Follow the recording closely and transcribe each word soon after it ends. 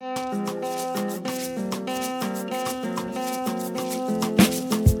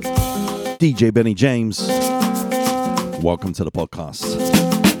DJ Benny James, welcome to the podcast.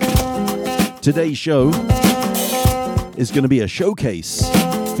 Today's show is going to be a showcase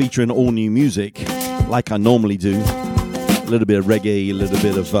featuring all new music, like I normally do. A little bit of reggae, a little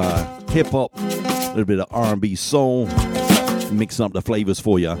bit of hip-hop, a little bit of R&B soul, mixing up the flavors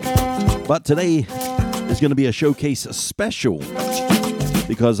for you. But today is going to be a showcase special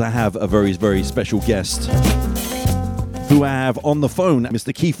because I have a very, very special guest who I have on the phone,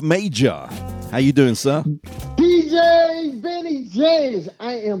 Mr. Keith Major. How you doing, sir? DJ Benny James.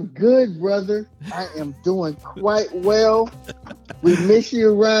 I am good, brother. I am doing quite well. We miss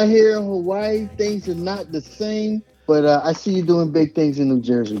you around here in Hawaii. Things are not the same, but I see you doing big things in New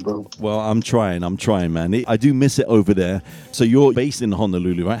Jersey, bro. Well, I'm trying, man. I do miss it over there. So you're based in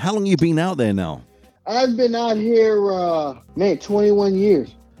Honolulu, right? How long you been out there now? I've been out here, 21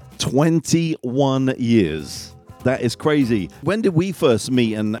 years. 21 years. That is crazy. When did we first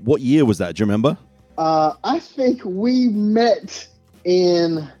meet and what year was that? Do you remember? I think we met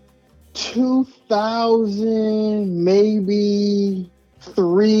in 2000, maybe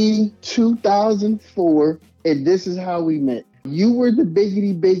 2004. And this is how we met. You were the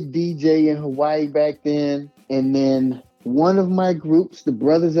biggity big DJ in Hawaii back then. And then one of my groups, the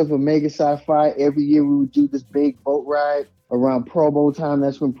Brothers of Omega Psi-Phi, every year we would do this big boat ride around Pro Bowl time.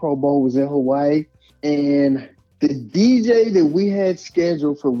 That's when Pro Bowl was in Hawaii. And the DJ that we had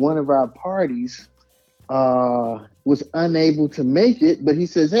scheduled for one of our parties was unable to make it, but he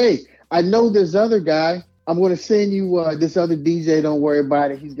says, hey, I know this other guy. I'm going to send you this other DJ. Don't worry about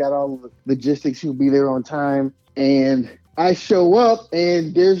it. He's got all the logistics. He'll be there on time. And I show up,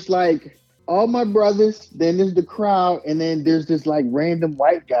 and there's like all my brothers. Then there's the crowd, and then there's this like random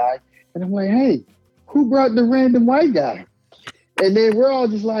white guy. And I'm like, hey, who brought the random white guy? And then we're all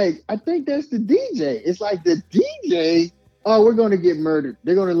just like, I think that's the DJ. It's like the DJ, oh, we're going to get murdered.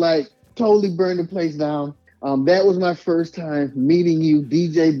 They're going to like totally burn the place down. That was my first time meeting you,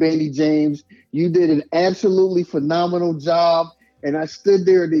 DJ Benny James. You did an absolutely phenomenal job. And I stood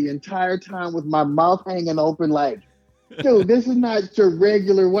there the entire time with my mouth hanging open like, dude, this is not your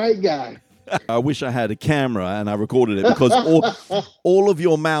regular white guy. I wish I had a camera and I recorded it because all of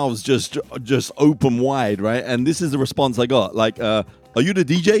your mouths just open wide, right? And this is the response I got. Like, are you the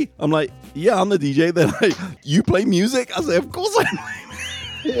DJ? I'm like, yeah, I'm the DJ. They're like, you play music? I say, of course I play.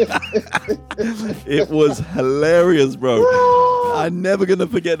 It was hilarious, bro. I'm never going to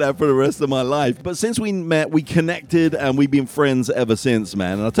forget that for the rest of my life. But since we met, we connected and we've been friends ever since,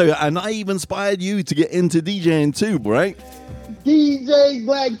 man. And I'll tell you, and I even inspired you to get into DJing too, right? DJ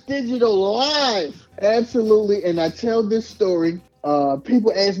Black Digital Live. Absolutely. And I tell this story.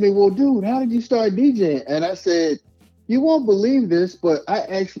 People ask me, well, dude, how did you start DJing? And I said, you won't believe this, but I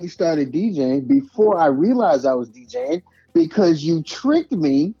actually started DJing before I realized I was DJing because you tricked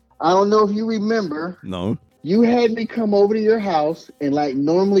me. I don't know if you remember. No. You had me come over to your house and like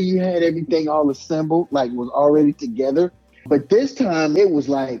normally you had everything all assembled, like was already together. But this time it was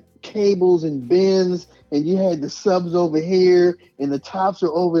like cables and bins and you had the subs over here and the tops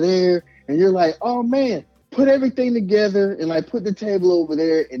are over there. And you're like, oh man, put everything together and like put the table over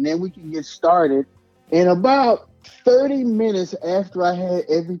there and then we can get started. And about 30 minutes after I had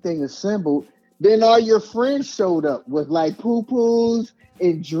everything assembled, then all your friends showed up with like poo-poos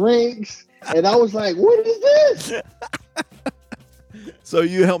and drinks. And I was like, what is this? So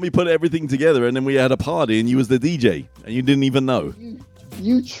you helped me put everything together and then we had a party and you was the DJ and you didn't even know.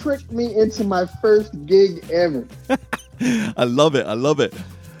 You tricked me into my first gig ever. I love it.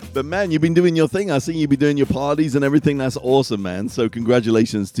 But man, you've been doing your thing. I see you've been doing your parties and everything. That's awesome, man. So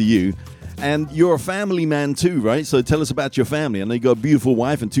congratulations to you. And you're a family man too, right? So tell us about your family. I know you got a beautiful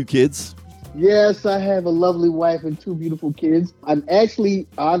wife and 2 kids. Yes, I have a lovely wife and 2 beautiful kids. I'm actually,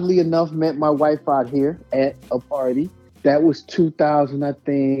 oddly enough, met my wife out here at a party. That was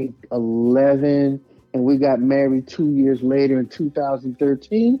 2011, and we got married 2 years later in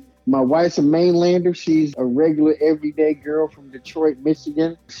 2013. My wife's a mainlander. She's a regular everyday girl from Detroit,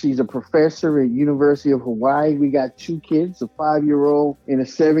 Michigan. She's a professor at University of Hawaii. We got 2 kids, a 5-year-old and a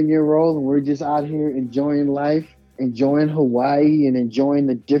 7-year-old, and we're just out here enjoying life, enjoying Hawaii, and enjoying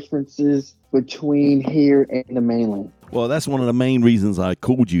the differences between here and the mainland. Well, that's one of the main reasons I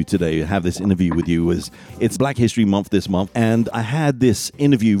called you today to have this interview with you. It's Black History Month this month, and I had this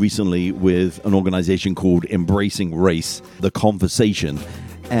interview recently with an organization called Embracing Race, The Conversation.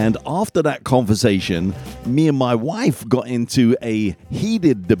 And after that conversation, me and my wife got into a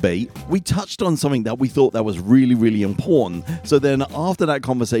heated debate. We touched on something that we thought that was really, really important. So then after that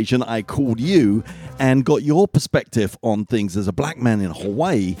conversation, I called you and got your perspective on things as a black man in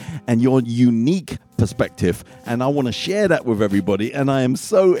Hawaii and your unique perspective. And I want to share that with everybody. And I am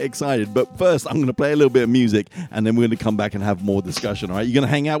so excited. But first, I'm going to play a little bit of music and then we're going to come back and have more discussion. All right, you going to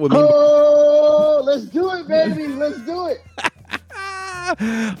hang out with me? Oh, let's do it, baby. Let's do it.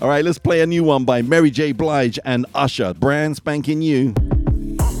 All right, let's play a new one by Mary J. Blige and Usher, brand spanking new.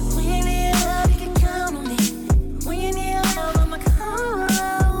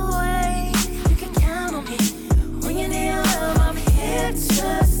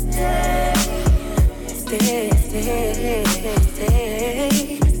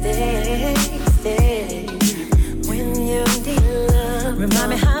 Remind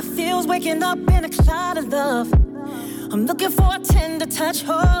me how it feels waking up in a cloud of love. I'm looking for a tender touch,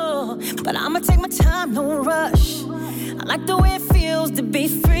 oh, but I'ma take my time, no rush. I like the way it feels to be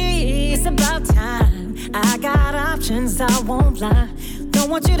free. It's about time. I got options, I won't lie. Don't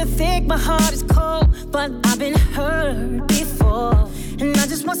want you to think my heart is cold, but I've been hurt before. And I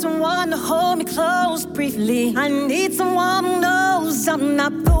just want someone to hold me close briefly. I need someone who knows I'm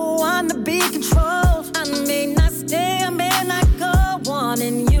not the one to be controlled. I may not stay, I may not go on,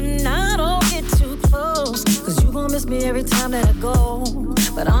 and you not don't get too close. You gon' miss me every time that I go,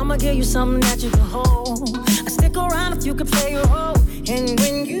 but I'ma give you something that you can hold. I stick around if you can play your role. And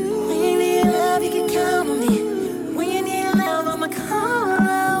when you need love, you can count on me. When you need love, I'ma call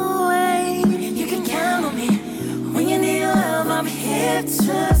away. You can count on me. When you need love, I'm here to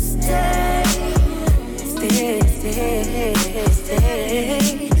stay. Stay, stay,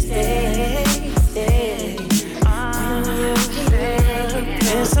 stay, stay, stay.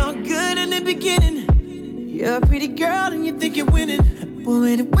 It's all good in the beginning. You're a pretty girl and you think you're winning. But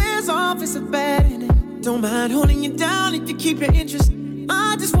when it wears off, it's a bad ending. Don't mind holding you down if you keep your interest.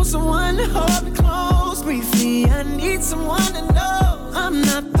 I just want someone to hold me close briefly. I need someone to know I'm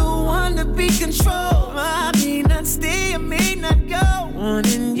not the one to be controlled. I may not stay, I may not go.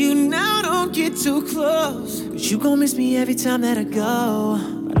 Wanting you now, don't get too close. But you gon' miss me every time that I go.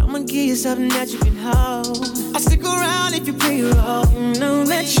 But I'ma give you something that you can hold. I'll stick around if you play your role. You know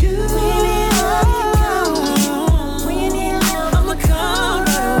that you come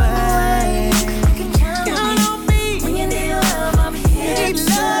right away. Count on me. When you need love, I'm here to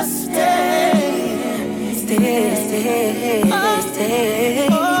stay. Stay, stay, stay,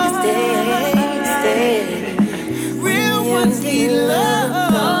 stay, stay. Real ones need love.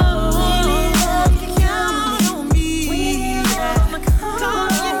 Count on me.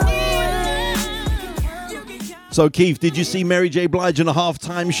 So Keith, did you see Mary J. Blige in a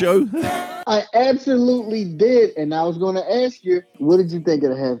halftime show? I absolutely did, and I was going to ask you, what did you think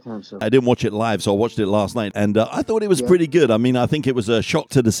of the halftime show? I didn't watch it live, so I watched it last night, and I thought it was pretty good. I mean, I think it was a shock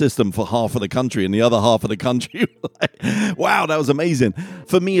to the system for half of the country, and the other half of the country, like, wow, that was amazing.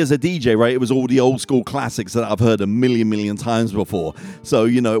 For me as a DJ, right, it was all the old school classics that I've heard a million times before. So,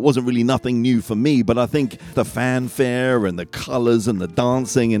 you know, it wasn't really nothing new for me, but I think the fanfare and the colors and the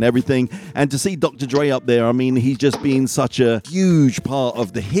dancing and everything, and to see Dr. Dre up there, I mean, he's just been such a huge part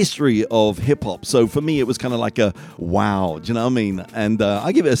of the history of hip-hop. So for me, it was kind of like a wow, do you know what I mean? And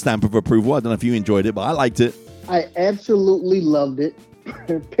I give it a stamp of approval. I don't know if you enjoyed it, but I liked it. I absolutely loved it.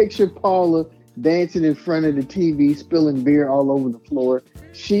 Picture Paula dancing in front of the TV, spilling beer all over the floor.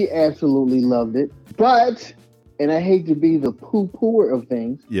 She absolutely loved it. But, and I hate to be the poo-pooer of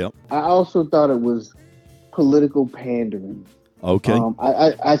things, I also thought it was political pandering. Okay.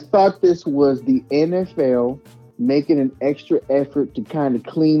 I thought this was the NFL making an extra effort to kind of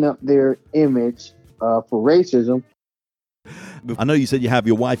clean up their image for racism. I know you said you have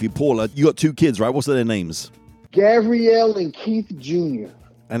your wifey, Paula. You got 2 kids, right? What's their names? Gabrielle and Keith Jr.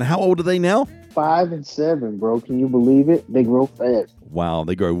 And how old are they now? 5 and 7, bro. Can you believe it? They grow fast. Wow,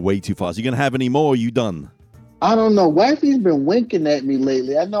 they grow way too fast. You going to have any more, or are you done? I don't know. Wifey's been winking at me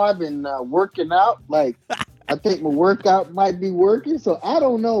lately. I know I've been working out. Like, I think my workout might be working. So I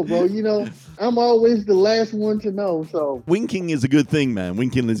don't know, bro. You know, I'm always the last one to know. So winking is a good thing, man.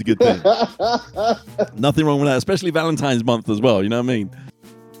 Winking is a good thing. Nothing wrong with that, especially Valentine's month as well. You know what I mean?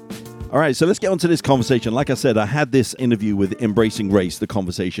 All right, so let's get on to this conversation. Like I said, I had this interview with Embracing Race, the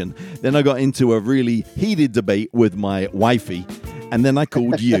conversation. Then I got into a really heated debate with my wifey. And then I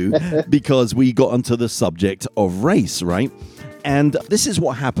called you because we got onto the subject of race, right? And this is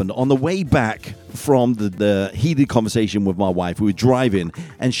what happened. On the way back from the heated conversation with my wife. We were driving,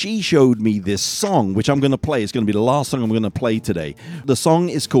 and she showed me this song, which I'm going to play. It's going to be the last song I'm going to play today. The song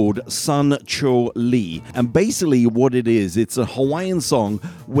is called Sun Cho Lee, and basically what it is, it's a Hawaiian song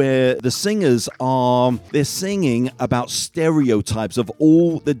where the singers they're singing about stereotypes of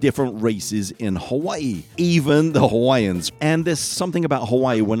all the different races in Hawaii, even the Hawaiians. And there's something about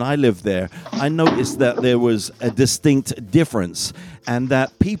Hawaii. When I lived there, I noticed that there was a distinct difference, and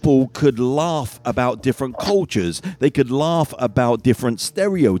that people could laugh about different cultures. They could laugh about different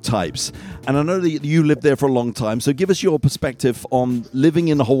stereotypes. And I know that you lived there for a long time, so give us your perspective on living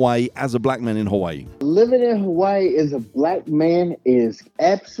in Hawaii as a black man in Hawaii. Living in Hawaii as a black man is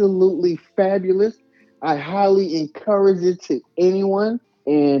absolutely fabulous. I highly encourage it to anyone.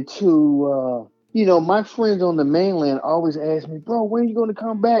 And to, my friends on the mainland always ask me, bro, when are you going to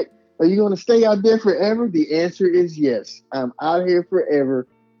come back? Are you going to stay out there forever? The answer is yes. I'm out here forever.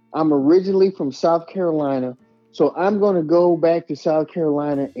 I'm originally from South Carolina, so I'm going to go back to South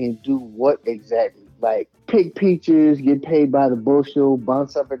Carolina and do what exactly? Like pick peaches, get paid by the bushel,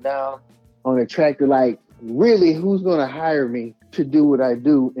 bounce up and down on a tractor. Like, really, who's going to hire me to do what I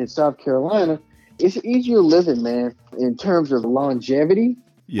do in South Carolina? It's easier living, man, in terms of longevity.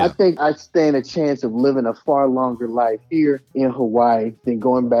 Yeah. I think I stand a chance of living a far longer life here in Hawaii than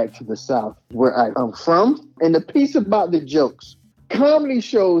going back to the South, where I'm from. And the piece about the jokes, comedy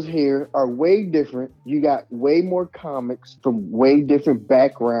shows here are way different. You got way more comics from way different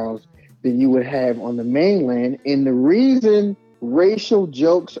backgrounds than you would have on the mainland. And the reason racial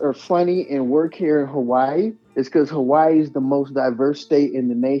jokes are funny and work here in Hawaii is because Hawaii is the most diverse state in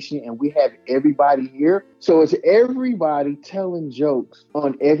the nation, and we have everybody here. So it's everybody telling jokes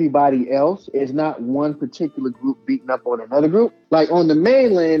on everybody else. It's not one particular group beating up on another group. Like on the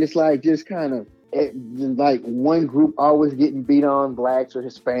mainland, it's like just kind of like one group always getting beat on, blacks or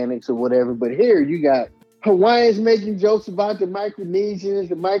Hispanics or whatever. But here you got Hawaiians making jokes about the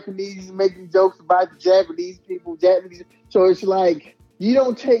Micronesians making jokes about the Japanese people, So it's like, you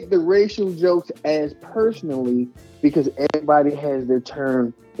don't take the racial jokes as personally because everybody has their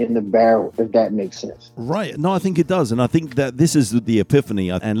turn in the barrel, if that makes sense. Right. No, I think it does. And I think that this is the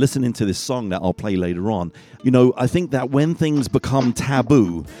epiphany. And listening to this song that I'll play later on, I think that when things become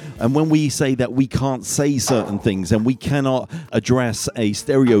taboo and when we say that we can't say certain things and we cannot address a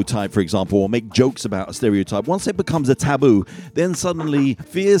stereotype, for example, or make jokes about a stereotype, once it becomes a taboo, then suddenly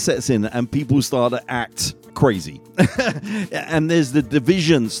fear sets in and people start to act crazy. And there's the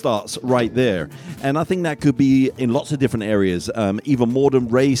division starts right there. And I think that could be in lots of different areas, even more than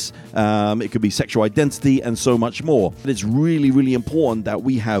race. It could be sexual identity and so much more. But it's really, really important that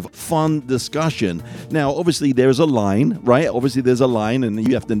we have fun discussion. Now, obviously, there's a line, right? Obviously, there's a line and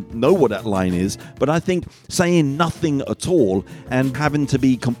you have to know what that line is. But I think saying nothing at all and having to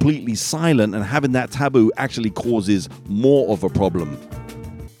be completely silent and having that taboo actually causes more of a problem.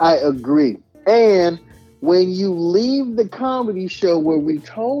 I agree. And when you leave the comedy show where we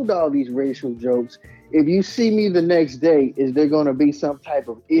told all these racial jokes, if you see me the next day, is there going to be some type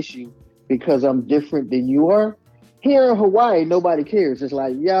of issue because I'm different than you are? Here in Hawaii, nobody cares. It's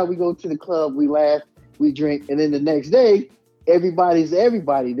like, yeah, we go to the club, we laugh, we drink, and then the next day, everybody's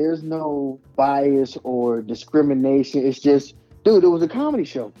everybody. There's no bias or discrimination. It's just, dude, it was a comedy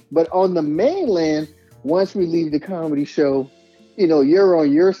show. But on the mainland, once we leave the comedy show, you're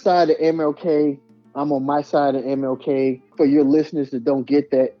on your side of MLK, I'm on my side of MLK. For your listeners that don't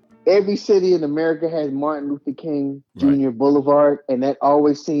get that, every city in America has Martin Luther King Jr. Boulevard, and that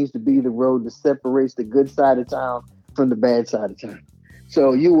always seems to be the road that separates the good side of town from the bad side of town.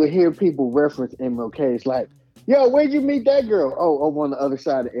 So you will hear people reference MLK. It's like, yo, where'd you meet that girl? Oh, over on the other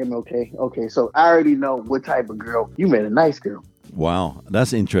side of MLK. Okay, so I already know what type of girl. You met a nice girl. Wow,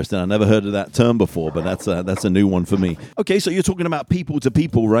 that's interesting. I never heard of that term before, but that's a new one for me. Okay, so you're talking about people to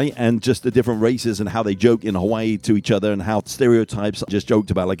people, right? And just the different races and how they joke in Hawaii to each other and how stereotypes are just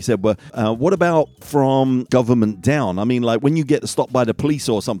joked about, like you said. But what about from government down? I mean, like when you get stopped by the police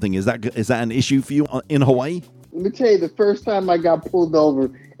or something, is that an issue for you in Hawaii? Let me tell you, the first time I got pulled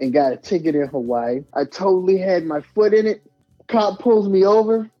over and got a ticket in Hawaii, I totally had my foot in it. Cop pulls me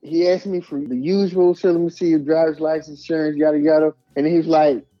over. He asked me for the usual, so let me see your driver's license, insurance, yada, yada. And he's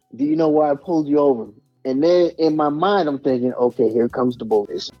like, do you know why I pulled you over? And then in my mind, I'm thinking, okay, here comes the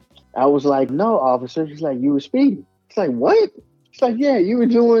bullshit. I was like, no, officer. He's like, you were speeding. It's like, what? It's like, yeah, you were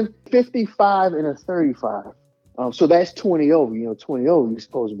doing 55 and a 35. So that's 20 over. 20 over, you're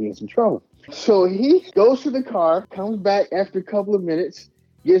supposed to be in some trouble. So he goes to the car, comes back after a couple of minutes,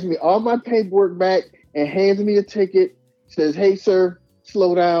 gives me all my paperwork back, and hands me a ticket. Says, hey, sir,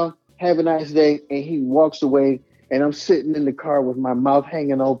 slow down, have a nice day. And he walks away. and I'm sitting in the car with my mouth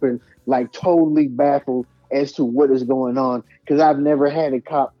hanging open, like totally baffled as to what is going on, because I've never had a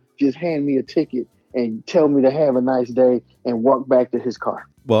cop just hand me a ticket and tell me to have a nice day and walk back to his car.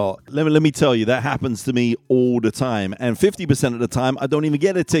 Well, let me tell you, that happens to me all the time. And 50% of the time, I don't even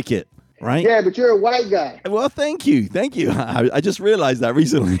get a ticket, right? Yeah, but you're a white guy. Well, thank you. I just realized that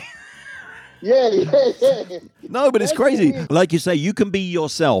recently. Yeah. No, but it's crazy. Like you say, you can be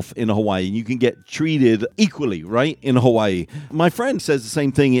yourself in Hawaii and you can get treated equally, right, in Hawaii. My friend says the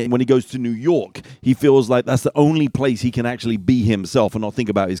same thing when he goes to New York. He feels like that's the only place he can actually be himself and not think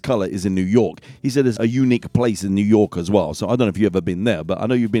about his color is in New York. He said it's a unique place in New York as well. So I don't know if you've ever been there, but I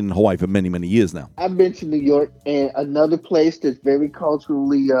know you've been in Hawaii for many, many years now. I've been to New York, and another place that's very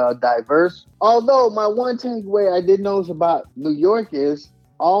culturally diverse. Although my one takeaway I did know about New York is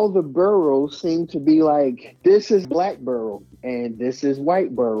all the boroughs seem to be like, this is black borough, and this is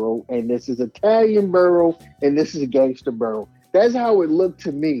white borough, and this is Italian borough, and this is a gangster borough. That's how it looked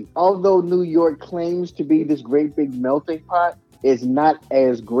to me. Although New York claims to be this great big melting pot, it's not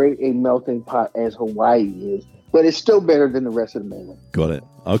as great a melting pot as Hawaii is, but it's still better than the rest of the mainland. Got it.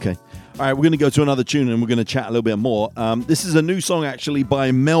 Okay. All right, we're going to go to another tune and we're going to chat a little bit more. This is a new song actually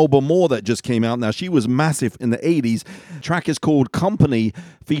by Melba Moore that just came out. Now, she was massive in the 80s. The track is called Company,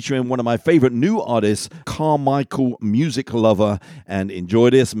 featuring one of my favorite new artists, Carmichael Music Lover. And enjoy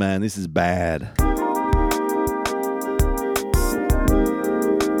this, man. This is bad.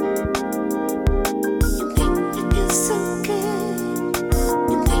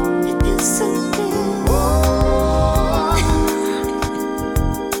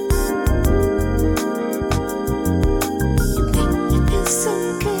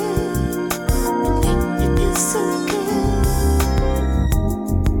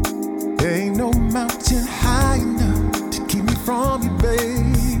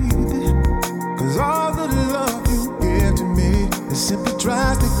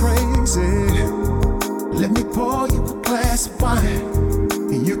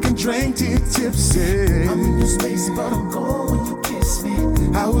 Drink till you're tipsy. I'm in your space, but I'm gone when you kiss me.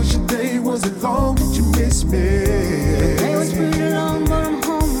 How was your day? Was it long? Did you miss me? The day was pretty long, but I'm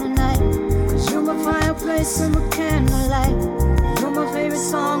home tonight. 'Cause you're my fireplace and my candlelight. You're my favorite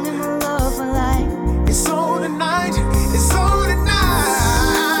song and my love for life. It's on tonight. It's on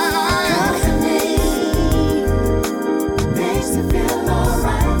tonight. Company makes me feel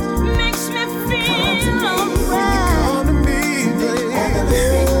alright. Makes me feel alright. Come to me, baby.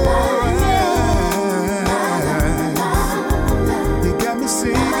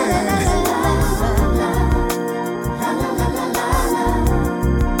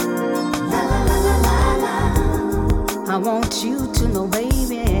 I want you to know,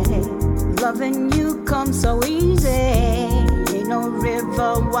 baby, loving you comes so easy. Ain't no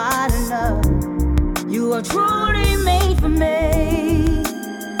river wide enough. You are truly made for me.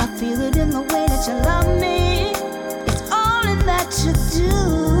 I feel it in the way that you love me. It's all in that you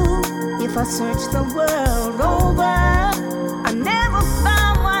do. If I search the world over, I never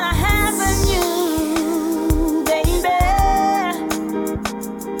found what I have in you, baby.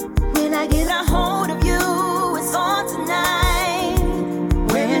 When I get a hold of you, on tonight,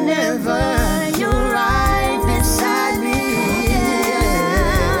 whenever you're right beside me.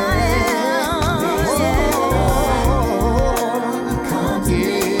 Come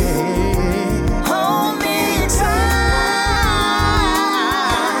here, hold me tight.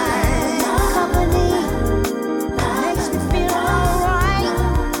 Company makes me feel alright.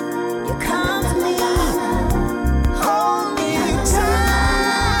 You come to me, hold me tight.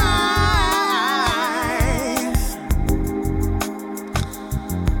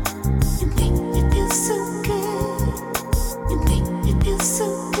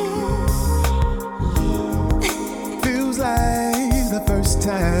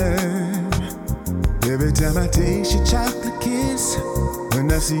 Every time I taste your chocolate kiss,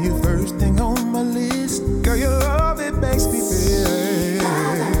 when I see you first thing on my list, girl, your love, it makes me feel.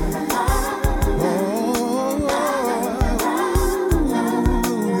 Oh, yeah.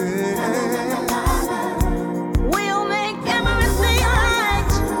 We'll make everything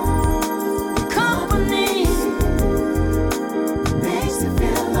right. Company makes me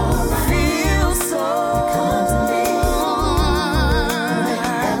feel alright. Feel so.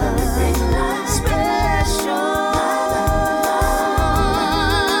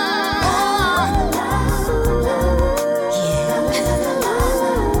 Yeah.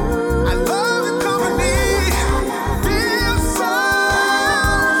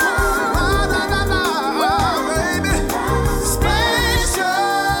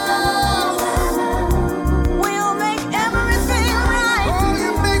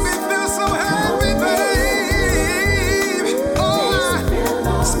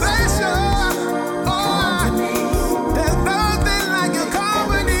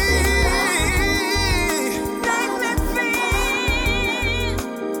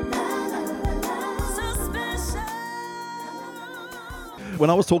 when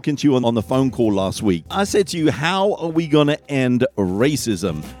I was talking to you on the phone call last week, I said to you, how are we going to end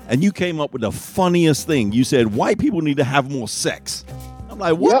racism? And you came up with the funniest thing. You said, white people need to have more sex. I'm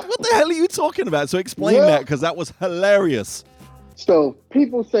like, what the hell are you talking about? So explain that, because that was hilarious. So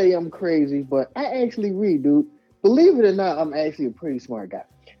people say I'm crazy, but I actually read, dude. Believe it or not, I'm actually a pretty smart guy.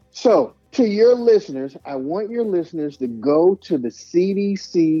 So to your listeners, I want your listeners to go to the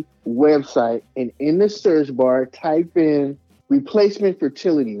CDC website and in the search bar, type in replacement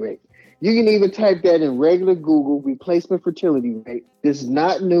fertility rate. You can even type that in regular Google, replacement fertility rate. This is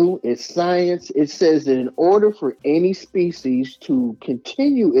not new. It's science. It says that in order for any species to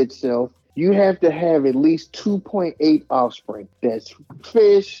continue itself, you have to have at least 2.8 offspring. That's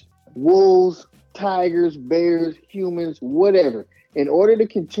fish, wolves, tigers, bears, humans, whatever. In order to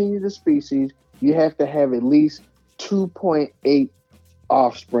continue the species, you have to have at least 2.8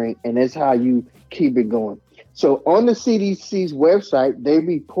 offspring, and that's how you keep it going. So on the CDC's website, they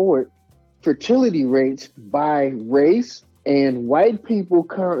report fertility rates by race, and white people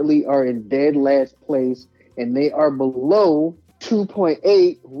currently are in dead last place, and they are below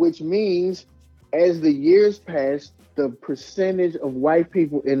 2.8, which means as the years pass, the percentage of white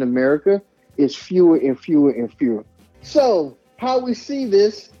people in America is fewer and fewer and fewer. So how we see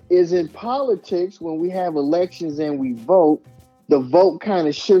this is in politics, when we have elections and we vote, the vote kind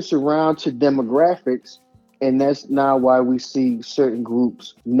of shifts around to demographics. And that's now why we see certain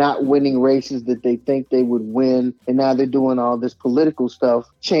groups not winning races that they think they would win. And now they're doing all this political stuff,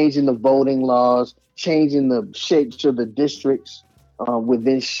 changing the voting laws, changing the shapes of the districts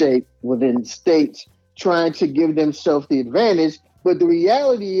within states, trying to give themselves the advantage. But the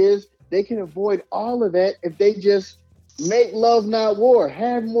reality is they can avoid all of that if they just make love, not war.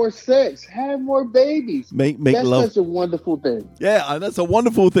 Have more sex. Have more babies. Make that's love. That's such a wonderful thing. Yeah, that's a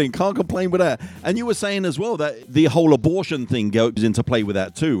wonderful thing. Can't complain with that. And you were saying as well that the whole abortion thing goes into play with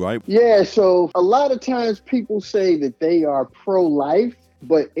that too, right? Yeah, so a lot of times people say that they are pro-life,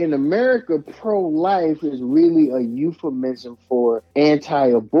 but in America, pro-life is really a euphemism for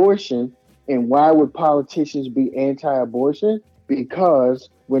anti-abortion. And why would politicians be anti-abortion? Because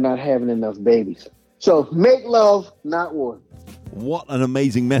we're not having enough babies. So make love, not war. What an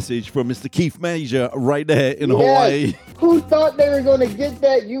amazing message from Mr. Keith Major right there in Hawaii. Who thought they were going to get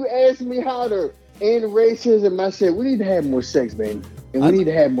that? You asked me how to end racism. I said, we need to have more sex, baby. And we need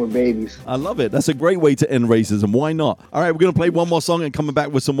to have more babies. I love it. That's a great way to end racism. Why not? All right, we're going to play one more song and coming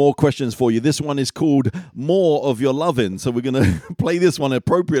back with some more questions for you. This one is called More of Your Lovin'. So we're going to play this one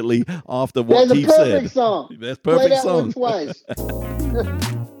appropriately after what Keith said. That's a perfect song. That's perfect play that song. one twice.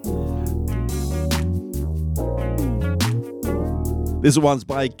 This one's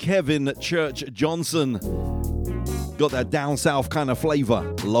by Kevin Church Johnson. Got that down south kind of flavor.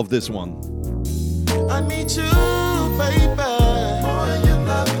 Love this one. I need you, baby. More you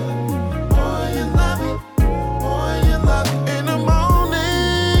love me, more you love me, more you love me. In the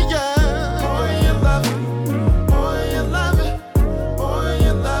morning, yeah. More you love me, more you love me, more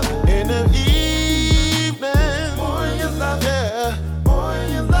you love me. In the evening, more you love me, yeah. More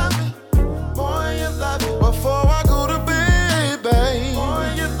you love me, more you love me. Before I go to bed, babe. More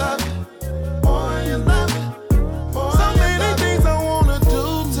you love me, more you love me. So many things I wanna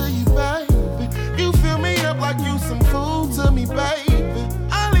do to you, baby. You fill me up like you some food to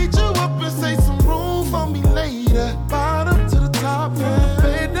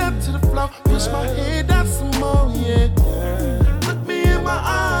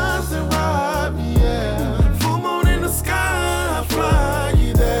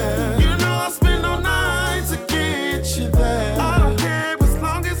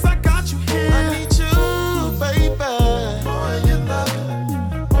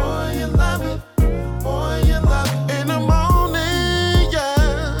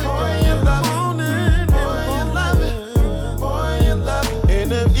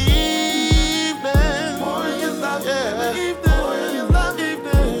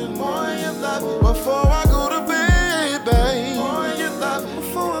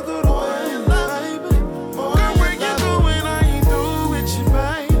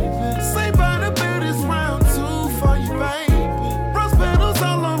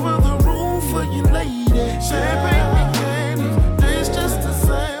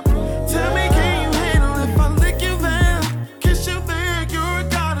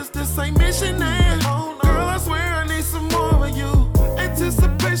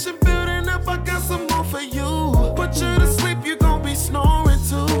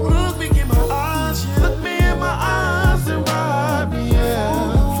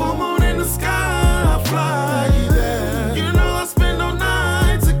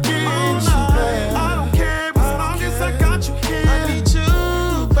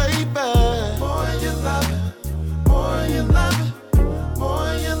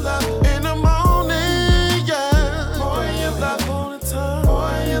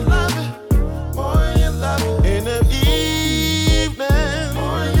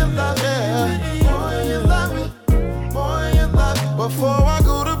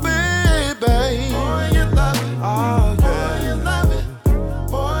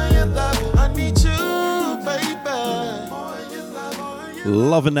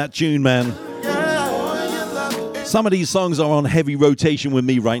Loving that tune, man. Some of these songs are on heavy rotation with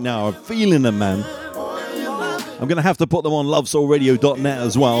me right now. I'm feeling them, man. I'm going to have to put them on lovesoulradio.net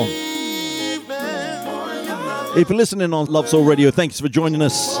as well. If you're listening on Love Soul Radio, thanks for joining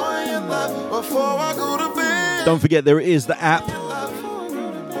us. Don't forget, there is the app,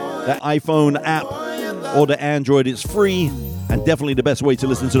 the iPhone app or the Android. It's free and definitely the best way to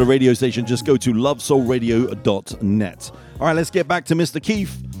listen to the radio station. Just go to lovesoulradio.net. All right, let's get back to Mr.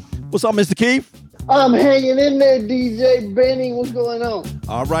 Keith. What's up, Mr. Keith? I'm hanging in there, DJ Benny. What's going on?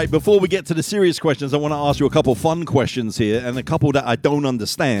 All right, before we get to the serious questions, I want to ask you a couple fun questions here and a couple that I don't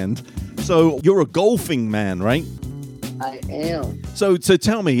understand. So you're a golfing man, right? I am. So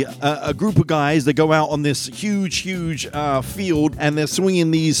tell me, a group of guys that go out on this huge field and they're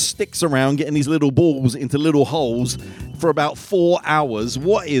swinging these sticks around, getting these little balls into little holes for about 4 hours.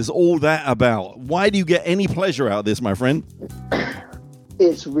 What is all that about? Why do you get any pleasure out of this, my friend?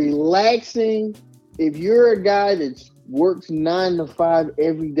 It's relaxing. If you're a guy that works 9 to 5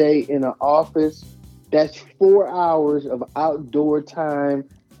 every day in an office, that's 4 hours of outdoor time,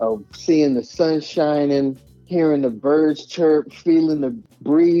 of seeing the sun shining, hearing the birds chirp, feeling the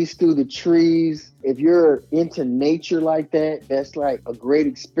breeze through the trees. If you're into nature like that, that's like a great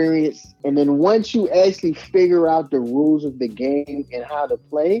experience. And then once you actually figure out the rules of the game and how to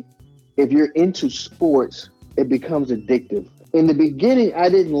play, if you're into sports, it becomes addictive. In the beginning, I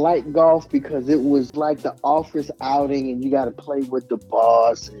didn't like golf because it was like the office outing and you got to play with the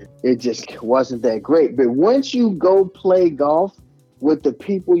boss. It just wasn't that great. But once you go play golf with the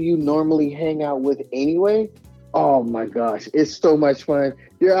people you normally hang out with anyway, oh my gosh, it's so much fun.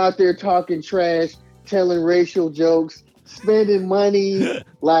 You're out there talking trash, telling racial jokes, spending money,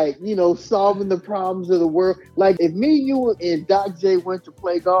 like, you know, solving the problems of the world. Like if me, you, and Doc J went to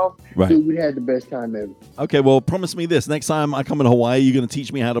play golf, right, dude, we had the best time ever. Okay, well, promise me this. Next time I come in Hawaii, you're going to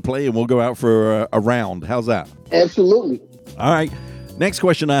teach me how to play and we'll go out for a round. How's that? Absolutely. All right. Next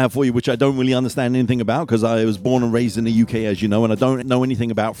question I have for you, which I don't really understand anything about because I was born and raised in the UK, as you know, and I don't know anything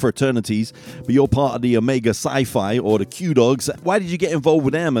about fraternities, but you're part of the Omega Psi-Phi or the Q Dogs. Why did you get involved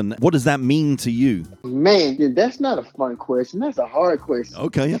with them and what does that mean to you? Man, that's not a fun question. That's a hard question.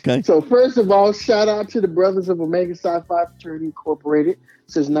 Okay. So first of all, shout out to the brothers of Omega Psi-Phi Fraternity Incorporated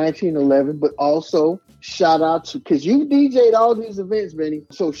since 1911, but also shout out to, because you DJ'd all these events, Benny.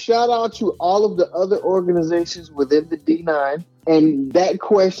 So shout out to all of the other organizations within the D9. And that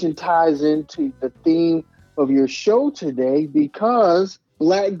question ties into the theme of your show today because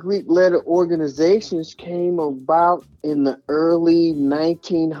Black Greek letter organizations came about in the early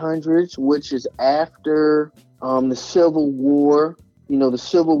 1900s, which is after the Civil War. You know, the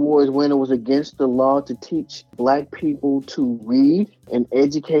Civil War is when it was against the law to teach Black people to read and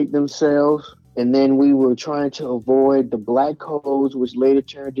educate themselves. And then we were trying to avoid the Black codes, which later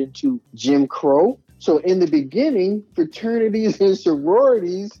turned into Jim Crow. So in the beginning, fraternities and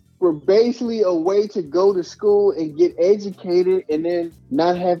sororities were basically a way to go to school and get educated and then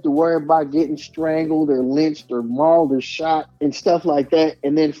not have to worry about getting strangled or lynched or mauled or shot and stuff like that.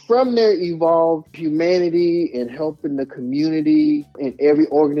 And then from there evolved humanity and helping the community. And every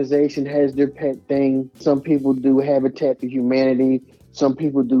organization has their pet thing. Some people do Habitat for Humanity. Some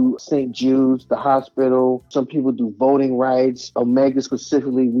people do St. Jude's, the hospital. Some people do voting rights. Omega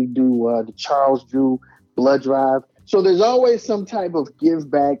specifically, we do the Charles Drew Blood Drive. So there's always some type of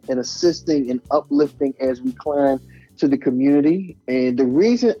give back and assisting and uplifting as we climb to the community. And the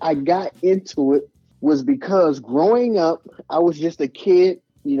reason I got into it was because growing up, I was just a kid,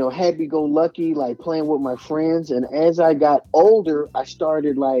 you know, happy-go-lucky, like playing with my friends. And as I got older, I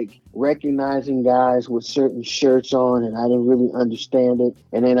started like recognizing guys with certain shirts on and I didn't really understand it.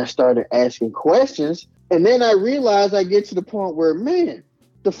 And then I started asking questions. And then I realized I get to the point where, man,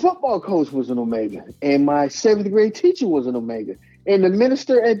 the football coach was an Omega and my 7th grade teacher was an Omega and the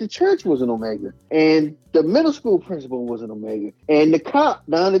minister at the church was an Omega and the middle school principal was an Omega and the cop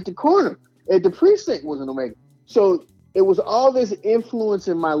down at the corner at the precinct was an Omega. So it was all this influence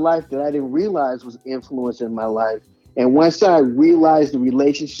in my life that I didn't realize was influence in my life. And once I realized the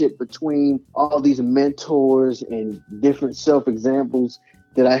relationship between all these mentors and different self-examples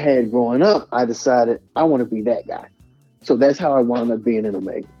that I had growing up, I decided I want to be that guy. So that's how I wound up being an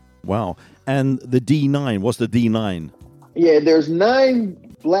Omega. Wow. And the D9, what's the D9? Yeah, there's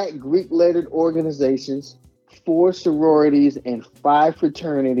 9 Black Greek lettered organizations, 4 sororities, and 5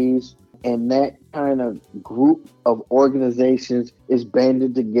 fraternities. And that kind of group of organizations is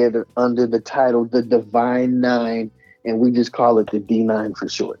banded together under the title, the Divine Nine, and we just call it the D9 for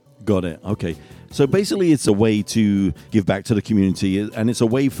short. Got it. Okay. So basically, it's a way to give back to the community, and it's a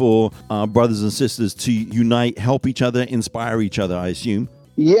way for brothers and sisters to unite, help each other, inspire each other, I assume.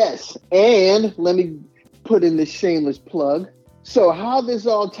 Yes, and let me put in this shameless plug. So how this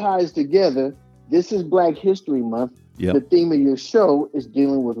all ties together, this is Black History Month. Yep. The theme of your show is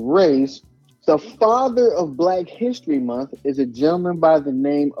dealing with race. The father of Black History Month is a gentleman by the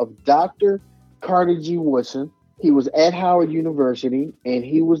name of Dr. Carter G. Woodson. He was at Howard University, and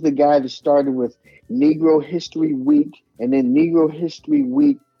he was the guy that started with Negro History Week, and then Negro History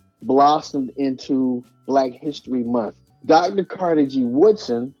Week blossomed into Black History Month. Dr. Carter G.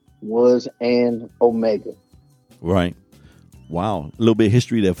 Woodson was an Omega. Right. Wow. A little bit of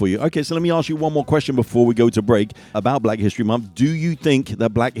history there for you. Okay, so let me ask you one more question before we go to break about Black History Month. Do you think that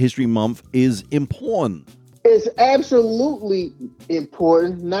Black History Month is important? It's absolutely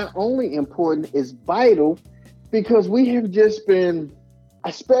important. Not only important, it's vital, because we have just been,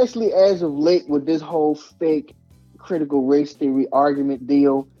 especially as of late with this whole fake critical race theory argument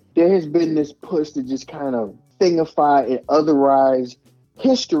deal, there has been this push to just kind of thingify and otherize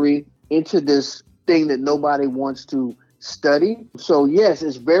history into this thing that nobody wants to study. So yes,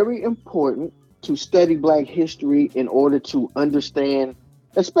 it's very important to study Black history in order to understand,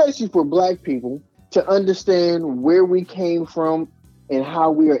 especially for Black people, to understand where we came from and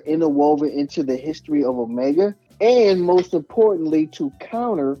how we are interwoven into the history of Omega. And most importantly, to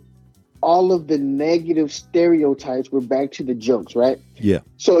counter all of the negative stereotypes. We're back to the jokes, right? Yeah.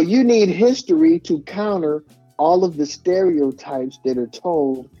 So you need history to counter all of the stereotypes that are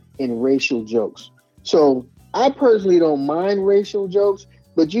told in racial jokes. So I personally don't mind racial jokes,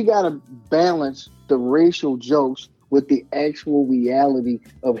 but you got to balance the racial jokes with the actual reality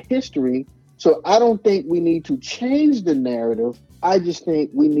of history. So I don't think we need to change the narrative. I just think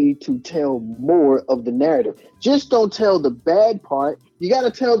we need to tell more of the narrative. Just don't tell the bad part. You got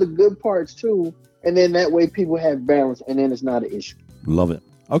to tell the good parts too. And then that way people have balance, and then it's not an issue. Love it.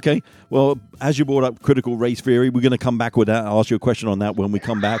 Okay. Well, as you brought up critical race theory, we're going to come back with that. I'll ask you a question on that when we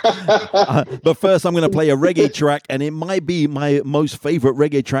come back. But first, I'm going to play a reggae track, and it might be my most favorite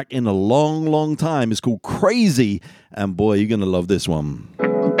reggae track in a long, long time. It's called Crazy. And boy, you're going to love this one.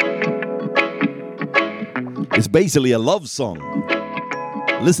 It's basically a love song.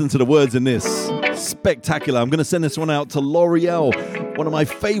 Listen to the words in this. Spectacular. I'm going to send this one out to L'Oreal, one of my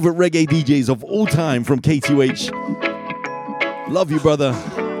favorite reggae DJs of all time from KTUH. Love you, brother.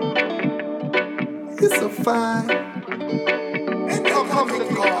 It's a fine and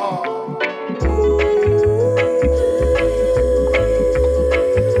uncomfortable call.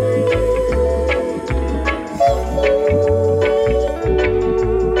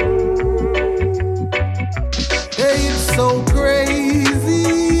 Hey, it's so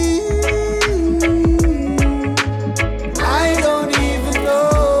crazy. I don't even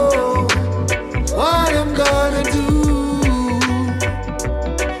know what I'm gonna do.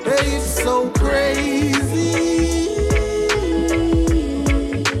 So crazy.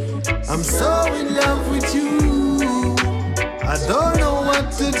 I'm so in love with you. I don't know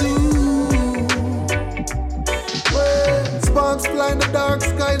what to do. Well, sparks fly in the dark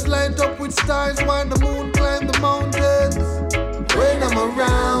skies, light up with stars while the moon climb the mountains. When I'm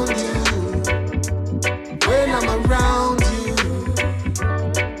around you, when I'm around you.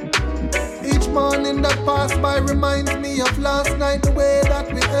 Each morning that pass by reminds me of last night, the way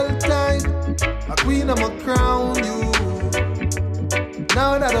that we held tight. A queen, I'ma crown you.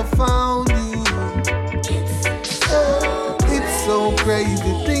 Now that I found you, it's so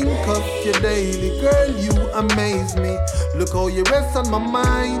crazy. Think of your daily, girl, you amaze me. Look how you rest on my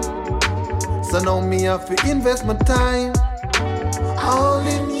mind. So now me have to invest my time all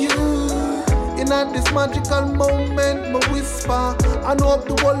in you. In at this magical moment, my whisper. I know up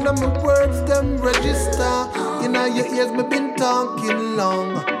the world and my words, them register. In your ears, me been talking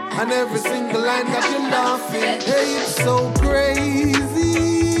long. And every single line that you're laughing. Hey, it's so crazy.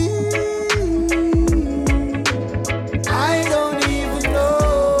 I don't even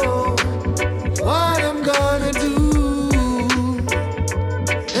know what I'm gonna do.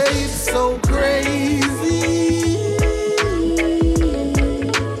 Hey, it's so crazy.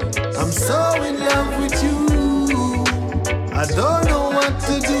 I'm so in love with you. I don't know what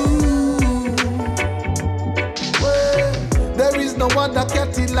to do. Well, there is no other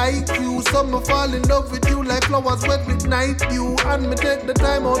catty like you. Some fall in love with you like flowers wet with night dew. And me take the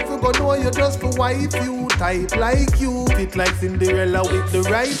time out to go know you just for wife you. Type like you, fit like Cinderella with the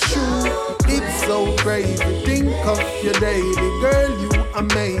right shoe. It's so crazy, think of your daily. Girl, you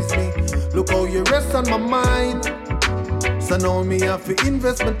amaze me. Look how you rest on my mind. So now me have to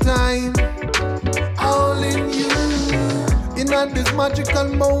invest my time all in you. In at this magical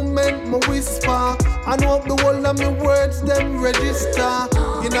moment, me whisper. I know the whole of me words, them register.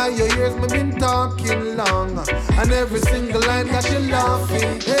 In all your ears, me been talking long. And every single line that you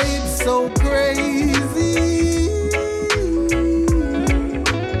laughing. Hey, it's so crazy.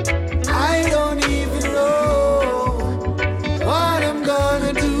 I don't even know what I'm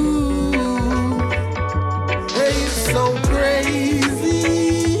gonna do. Hey, it's so crazy.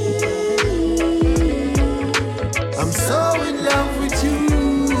 I'm so in love with you.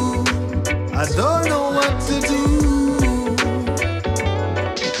 I don't know what to do.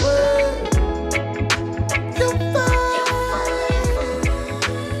 Well, you're fine.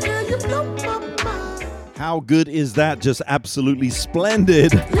 Yeah, you blow my mind. How good is that? Just absolutely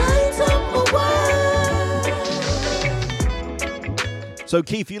splendid. Lights up my world. So,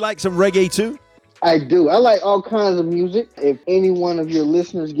 Keith, you like some reggae too? I do. I like all kinds of music. If any one of your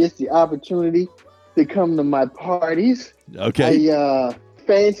listeners gets the opportunity to come to my parties, Okay. I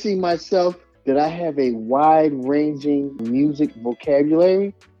fancy myself that I have a wide-ranging music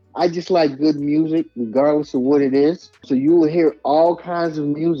vocabulary. I just like good music, regardless of what it is. So you will hear all kinds of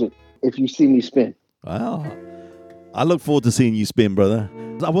music if you see me spin. Wow. I look forward to seeing you spin, brother.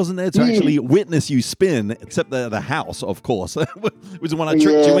 I wasn't there to actually witness you spin, except the house, of course, which is the one I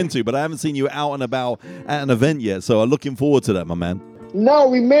tricked you into, but I haven't seen you out and about at an event yet, so I'm looking forward to that, my man.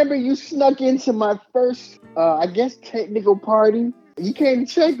 No, remember you snuck into my first, I guess, technical party. You came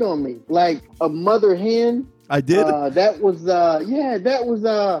to check on me, like a mother hen. I did? That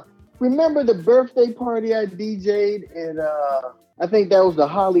was, remember the birthday party I DJ'd? And I think that was the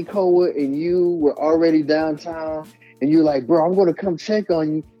Holly Coa, and you were already downtown. And you're like, bro, I'm going to come check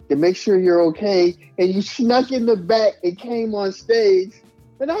on you to make sure you're okay. And you snuck in the back and came on stage.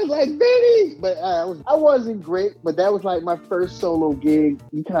 And I was like, Benny! But I wasn't great, but that was like my first solo gig.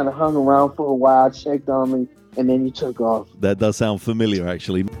 You kind of hung around for a while, checked on me, and then you took off. That does sound familiar,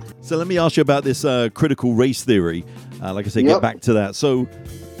 actually. So let me ask you about this critical race theory. Like I said, get back to that. So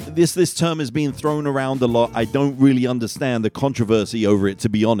this term is being thrown around a lot. I don't really understand the controversy over it, to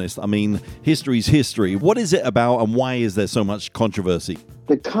be honest. I mean, history's history. What is it about, and why is there so much controversy?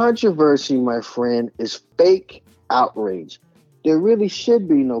 The controversy, my friend, is fake outrage. There really should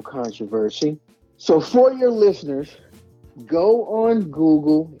be no controversy. So for your listeners, go on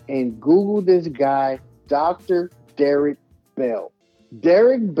Google and Google this guy, Dr. Derek Bell.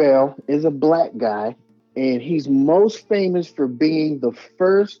 Derek Bell is a black guy, and he's most famous for being the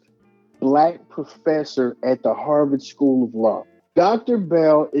first black professor at the Harvard School of Law. Dr.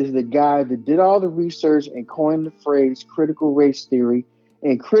 Bell is the guy that did all the research and coined the phrase critical race theory.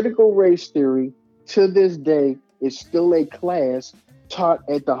 And critical race theory, to this day, is still a class taught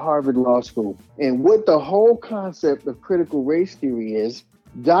at the Harvard Law School. And what the whole concept of critical race theory is,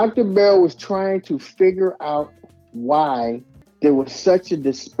 Dr. Bell was trying to figure out why there was such a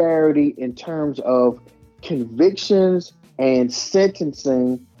disparity in terms of convictions and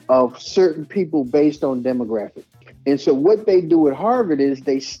sentencing of certain people based on demographics. And so what they do at Harvard is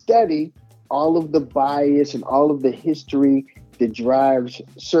they study all of the bias and all of the history that drives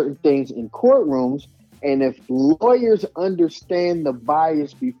certain things in courtrooms. And if lawyers understand the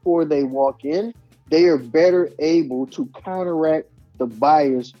bias before they walk in, they are better able to counteract the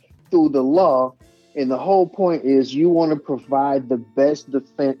bias through the law. And the whole point is you want to provide the best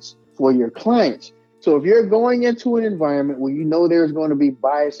defense for your clients. So if you're going into an environment where you know there's going to be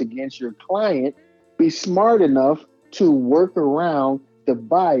bias against your client, be smart enough to work around the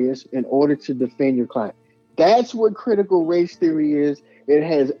bias in order to defend your client. That's what critical race theory is. It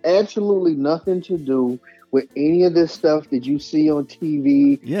has absolutely nothing to do with any of this stuff that you see on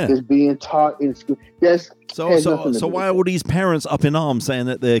TV that's being taught in school. Yes. So why are all these parents up in arms saying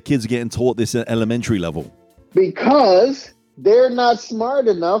that their kids are getting taught this at elementary level? Because they're not smart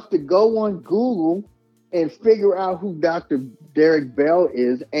enough to go on Google and figure out who Dr. Derek Bell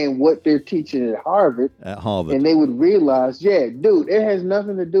is and what they're teaching at Harvard. And they would realize, dude, it has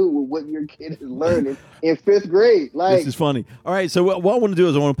nothing to do with what your kid is learning in fifth grade. Like, this is funny. All right, so what I want to do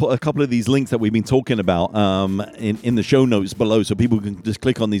is I want to put a couple of these links that we've been talking about in the show notes below, so people can just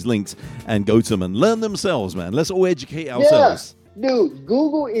click on these links and go to them and learn themselves, man. Let's all educate ourselves. Dude,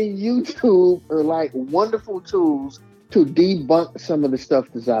 Google and YouTube are like wonderful tools to debunk some of the stuff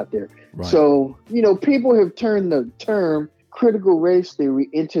that's out there. Right. So, people have turned the term critical race theory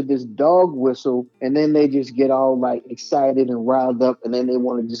into this dog whistle, and then they just get all like excited and riled up, and then they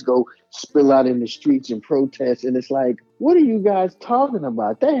want to just go spill out in the streets and protest. And it's like, what are you guys talking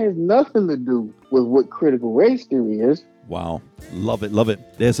about? That has nothing to do with what critical race theory is. Wow. Love it, love it.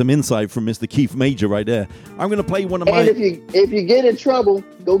 There's some insight from Mr. Keith Major right there. I'm going to play one of my... And if you get in trouble,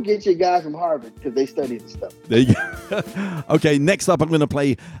 go get your guy from Harvard because they study this stuff. There you go. Okay, next up, I'm going to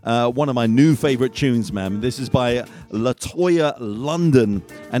play one of my new favorite tunes, man. This is by LaToya London,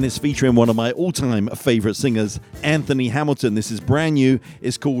 and it's featuring one of my all-time favorite singers, Anthony Hamilton. This is brand new.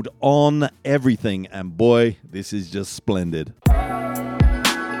 It's called On Everything, and boy, this is just splendid.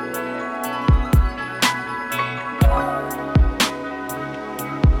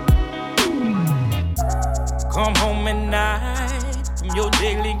 Come home at night from your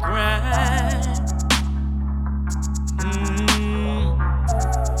daily grind.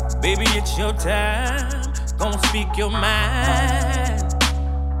 Baby, it's your time. Gonna speak your mind.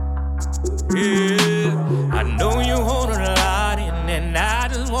 Yeah, I know you hold a lot in, and I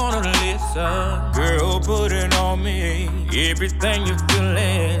just wanna listen. Girl, put it on me. Everything you're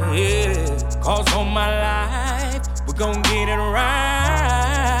feeling, yeah. Cause on my life, we're gonna get it right.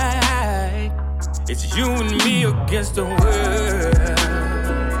 It's you and me against the world.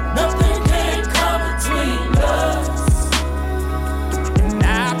 Nothing can come between us. And I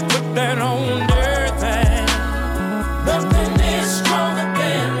put that on everything. Nothing is stronger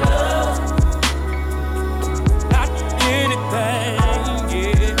than love. Not anything,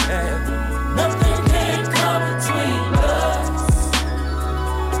 yeah. Nothing can come between us.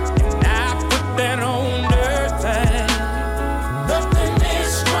 And I put that on everything. Nothing is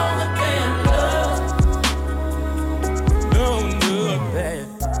stronger than love.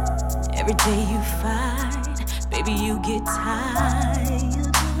 Every day you fight, baby, you get tired.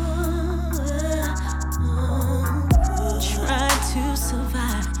 Trying to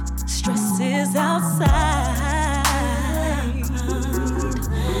survive, stress is outside.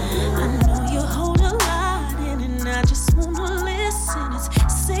 I know you hold a lot in, and I just wanna listen. It's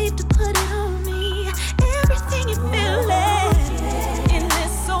safe to put it on me. Everything you feel in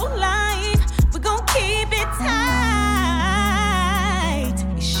this soul life, we're gonna keep it tight.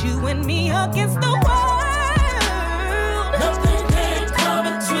 You and me against the world. Nothing can come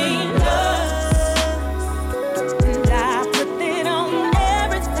between us. And I put it on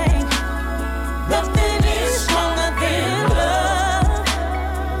everything. Nothing is stronger than love.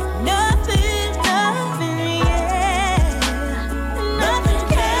 Nothing, yeah. Nothing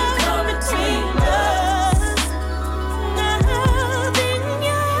can come between us. Nothing,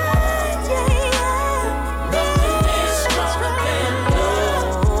 yeah. Nothing is stronger than love.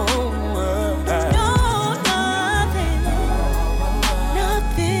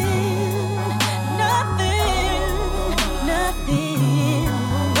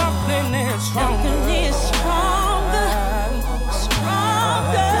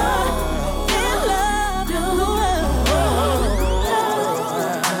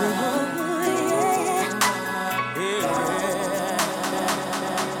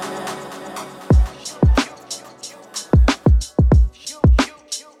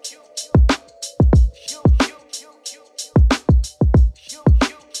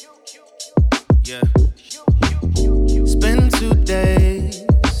 Yeah. It's been 2 days.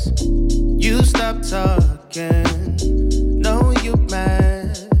 You stopped talking. Know you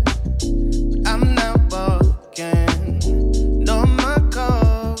mad. But I'm not walking. No my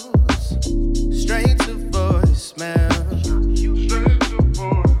calls. Straight to voicemail.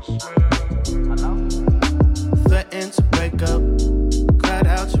 Threatened to break up. Cried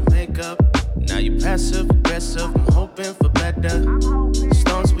out your makeup. Now you passive aggressive. I'm hoping for better.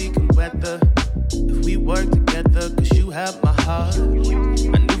 Storms we can weather. If we work together, cause you have my heart. I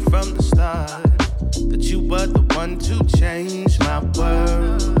knew from the start that you were the one to change my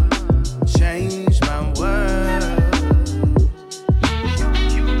world. Change my world.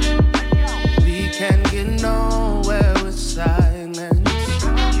 We can't get nowhere with silence.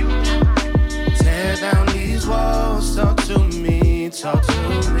 Tear down these walls, talk to me, talk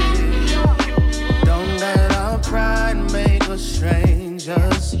to me. Don't let our pride make us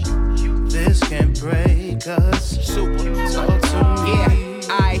strangers. This can't break us. Super, talk to me. Yeah,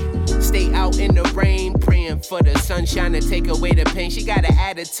 I stay out in the rain, praying for the sunshine to take away the pain. She got an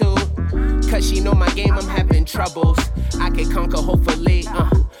attitude, cause she know my game, I'm having troubles. I can conquer, hopefully,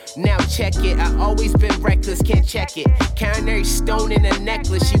 Now check it, I always been reckless, can't check it. Carrying every stone in a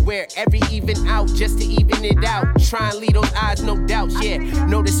necklace, she wear every even out just to even it out. Try and leave those eyes, no doubts, yeah.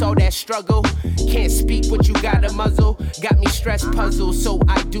 Notice all that struggle, can't speak what you got a muzzle. Got me stressed puzzles, so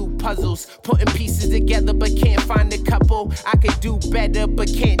I do puzzles. Putting pieces together, but can't find a couple. I could do better, but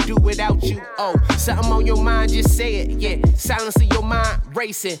can't do without you. Oh, something on your mind, just say it, yeah. Silence of your mind,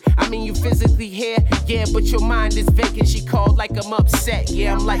 racing. I mean, you physically here, yeah, but your mind is vacant. She called like I'm upset,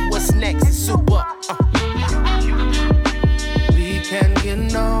 yeah, I'm like, what's next? Super, can't get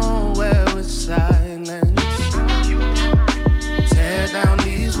nowhere with silence. Tear down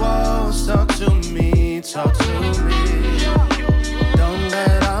these walls, talk to me, talk to me. Don't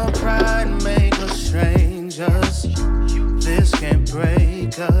let our pride make us strangers. This can't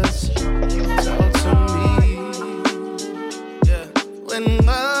break us. Talk to me. Yeah. When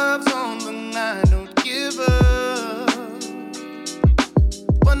love's on the line, don't give up.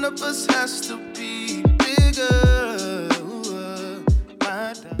 One of us has to be bigger.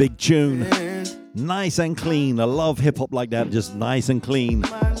 Big tune. Nice and clean. I love hip hop like that, just nice and clean.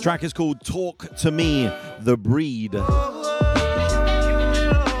 This track is called Talk to Me, The Breed. A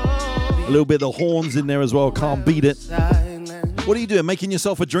little bit of the horns in there as well, can't beat it. What are you doing? Making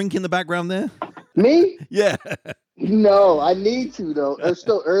yourself a drink in the background there? Me? Yeah. No, I need to though. It's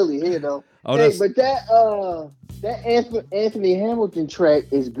still early here though. Oh, hey, but that Anthony Hamilton track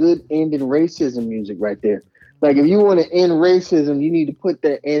is good ending racism music right there. Like if you want to end racism, you need to put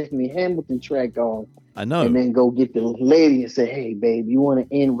that Anthony Hamilton track on. I know. And then go get the lady and say, "Hey, babe, you want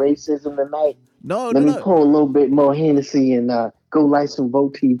to end racism tonight? Let me pour a little bit more Hennessy and go light some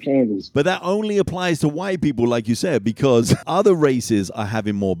votive candles." But that only applies to white people, like you said, because other races are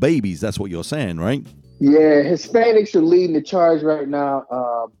having more babies. That's what you're saying, right? Yeah, Hispanics are leading the charge right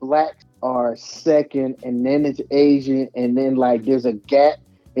now. Blacks are second, and then it's Asian, and then like there's a gap,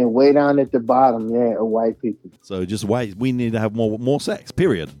 and way down at the bottom, are white people. So just white, we need to have more sex,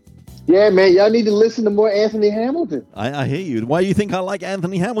 period. Yeah, man, y'all need to listen to more Anthony Hamilton. I hear you. Why do you think I like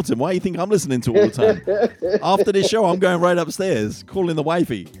Anthony Hamilton? Why do you think I'm listening to all the time? After this show, I'm going right upstairs, calling the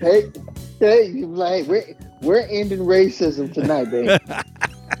wifey. Hey, like we're ending racism tonight, baby.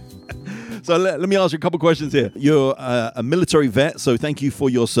 So let me ask you a couple questions here. You're a military vet, so thank you for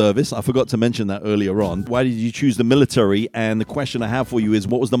your service. I forgot to mention that earlier on. Why did you choose the military? And the question I have for you is,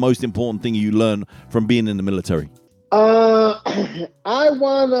 what was the most important thing you learned from being in the military? I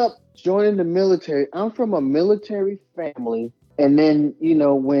wound up joining the military. I'm from a military family. And then,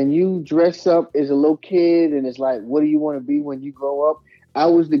 when you dress up as a little kid and it's like, what do you want to be when you grow up? I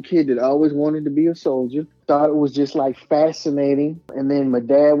was the kid that always wanted to be a soldier. Thought it was just like fascinating. And then my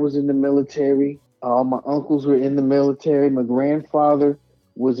dad was in the military. All my uncles were in the military. My grandfather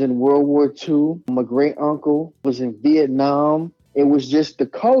was in World War II. My great uncle was in Vietnam. It was just the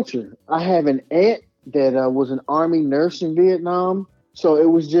culture. I have an aunt that was an Army nurse in Vietnam. So it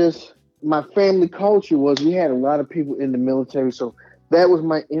was just my family culture was we had a lot of people in the military. So that was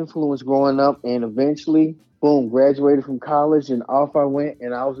my influence growing up. And eventually, boom, graduated from college and off I went.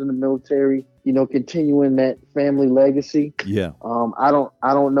 And I was in the military, continuing that family legacy. Yeah. I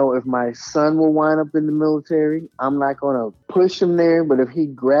don't know if my son will wind up in the military. I'm not going to push him there. But if he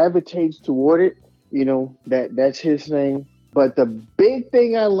gravitates toward it, that's his thing. But the big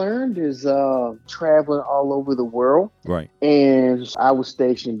thing I learned is traveling all over the world. Right. And I was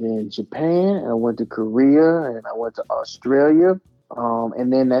stationed in Japan, and I went to Korea, and I went to Australia.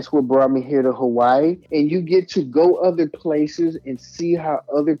 And then that's what brought me here to Hawaii. And you get to go other places and see how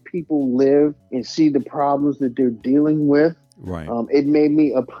other people live and see the problems that they're dealing with. Right. It made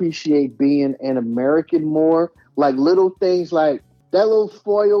me appreciate being an American more. Like little things like that little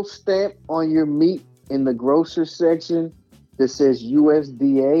foil stamp on your meat in the grocery section that says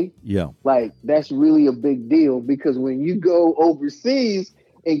USDA. Yeah. Like that's really a big deal because when you go overseas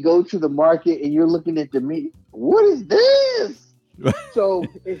and go to the market and you're looking at the meat, what is this? So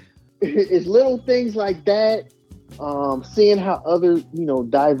it's little things like that. Seeing how other,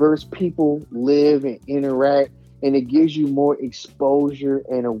 diverse people live and interact, and it gives you more exposure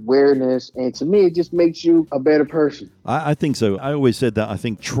and awareness. And to me, it just makes you a better person. I think so. I always said that I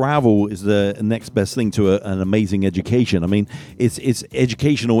think travel is the next best thing to an amazing education. I mean, it's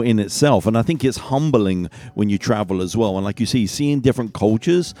educational in itself. And I think it's humbling when you travel as well. And like you see, seeing different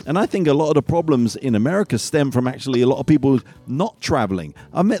cultures. And I think a lot of the problems in America stem from actually a lot of people not traveling.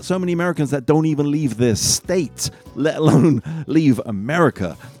 I've met so many Americans that don't even leave their state, let alone leave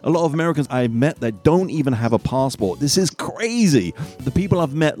America. A lot of Americans I've met that don't even have a passport. This is crazy. The people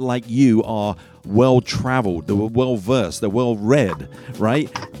I've met like you are well-traveled, they're well-versed, they're well-read,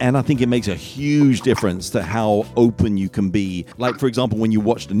 right? And I think it makes a huge difference to how open you can be. Like, for example, when you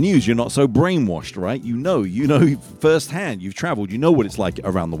watch the news, you're not so brainwashed, right? You know firsthand, you've traveled, you know what it's like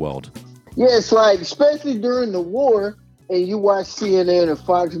around the world. Yeah, it's like, especially during the war, and you watch CNN and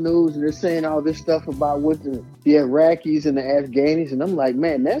Fox News, and they're saying all this stuff about what the Iraqis and the Afghanis, and I'm like,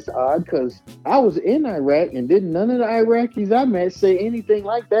 man, that's odd, because I was in Iraq, and didn't none of the Iraqis I met say anything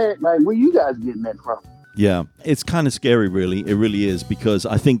like that. Like, where you guys getting that from? Yeah, it's kind of scary, really. It really is, because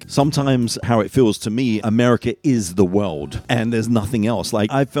I think sometimes how it feels to me, America is the world and there's nothing else. Like,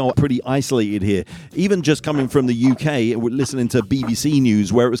 I felt pretty isolated here. Even just coming from the UK, listening to BBC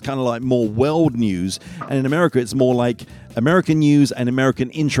News, where it was kind of like more world news. And in America, it's more like American news and American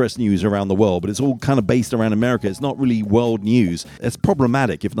interest news around the world. But it's all kind of based around America. It's not really world news. It's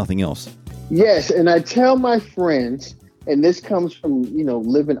problematic, if nothing else. Yes, and I tell my friends, and this comes from,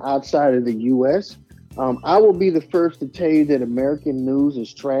 living outside of the U.S., I will be the first to tell you that American news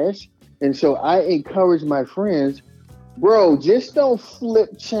is trash. And so I encourage my friends, bro, just don't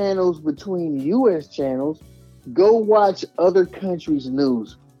flip channels between U.S. channels. Go watch other countries'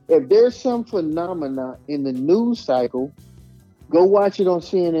 news. If there's some phenomena in the news cycle, go watch it on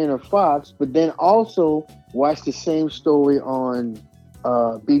CNN or Fox, but then also watch the same story on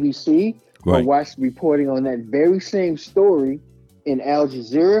BBC, right, or watch reporting on that very same story in Al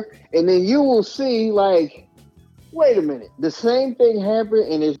Jazeera, and then you will see, like, wait a minute, the same thing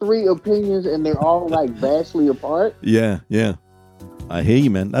happened and there's three opinions and they're all like vastly apart. Yeah. I hear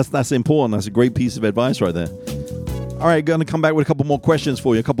you, man. That's important. That's a great piece of advice right there. All right, going to come back with a couple more questions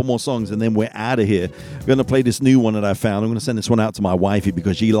for you, a couple more songs, and then we're out of here. We're going to play this new one that I found. I'm going to send this one out to my wifey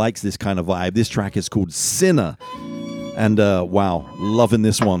because she likes this kind of vibe. This track is called Sinner. And wow, loving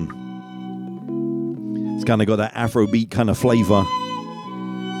this one. It's kind of got that Afrobeat kind of flavor.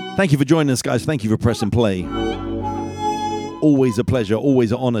 Thank you for joining us, guys. Thank you for pressing play. Always a pleasure,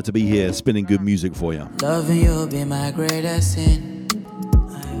 always an honor to be here spinning good music for you. Loving you be my greatest sin.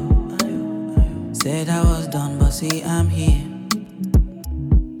 Said I was done, but see I'm here.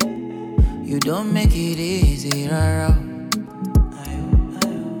 You don't make it easy, rara,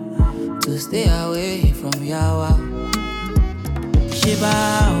 to stay away from Yawa. Shiba,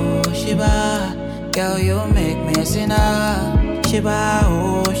 oh Shiba, girl you make me a sinner. Shiba,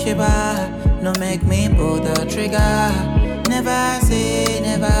 oh Shiba, no make me pull the trigger. Never say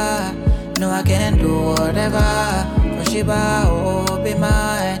never, no I can do whatever. For Shiba, oh be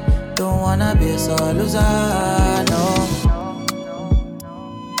mine. Don't wanna be so loser, no.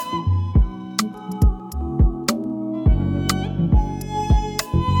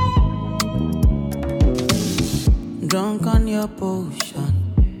 Drunk on your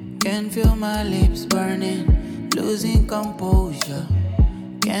potion, can feel my lips burning, losing composure.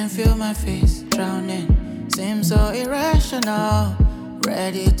 Can feel my face drowning, seems so irrational.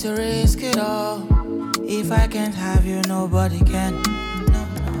 Ready to risk it all. If I can't have you, nobody can.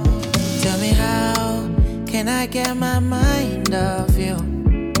 Tell me how can I get my mind off you?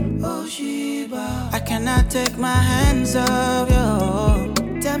 Oh Shiba, I cannot take my hands off you.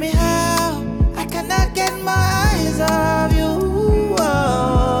 Tell me how I cannot get my eyes off you.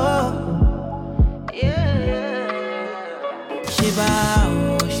 Oh, yeah. Shiba,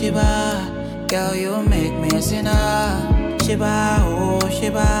 oh Shiba, girl you make me a sinner. Shiba, oh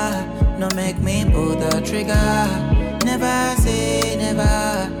Shiba, no make me pull the trigger. Never say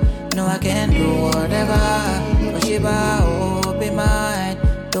never, no, I can do whatever. But Shiba, oh, be mine.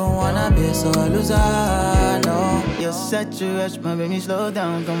 Don't wanna be so loser, no. You're such a rush, my baby, slow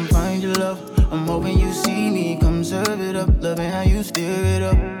down, come find your love. I'm hoping you see me, come serve it up. Loving how you stir it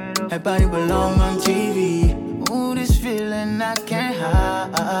up. That body belong on TV. Ooh, this feeling I can't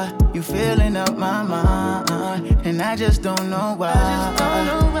hide. You filling up my mind, and I just don't know why.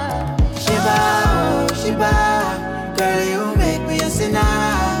 Shiba, oh, Shiba, girl, you make me a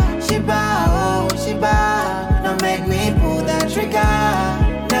sinner. Shiba, oh Shiba, don't make me pull that trigger.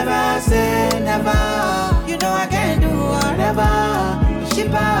 Never say never, you know I can do whatever.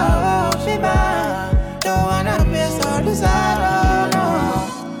 Shiba, oh Shiba, don't wanna be so loser, no.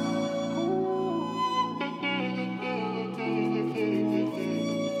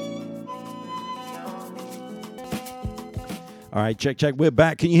 All right, check. We're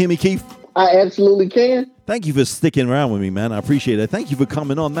back. Can you hear me, Keith? I absolutely can. Thank you for sticking around with me, man. I appreciate it. Thank you for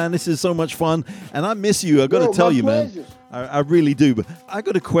coming on, man. This is so much fun, and I miss you. I got to tell you, pleasure. man. I really do. But I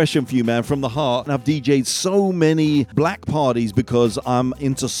got a question for you, man, from the heart. I've DJ'd so many black parties because I'm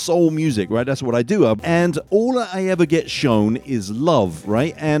into soul music, right? That's what I do. And all I ever get shown is love,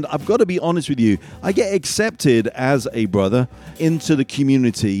 right? And I've got to be honest with you. I get accepted as a brother into the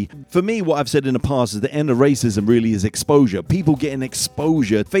community. For me, what I've said in the past is the end of racism really is exposure. People getting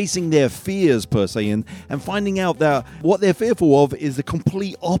exposure, facing their fears, per se, and finding out that what they're fearful of is the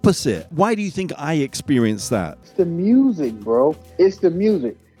complete opposite. Why do you think I experienced that? It's the music, bro. It's the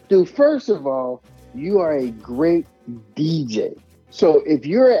music. Dude, first of all, you are a great DJ. So if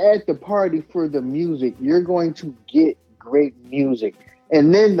you're at the party for the music, you're going to get great music.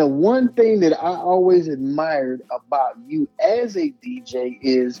 And then the one thing that I always admired about you as a DJ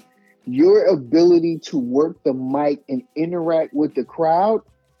is your ability to work the mic and interact with the crowd.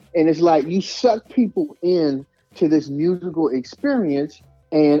 And it's like you suck people in to this musical experience.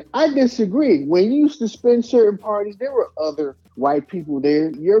 And I disagree. When you used to spend certain parties, there were other white people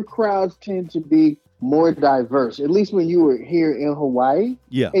there. Your crowds tend to be more diverse, at least when you were here in Hawaii.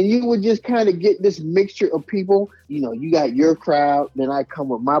 Yeah. And you would just kind of get this mixture of people. You know, you got your crowd, then I come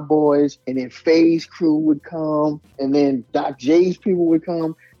with my boys, and then Faye's crew would come, and then Doc J's people would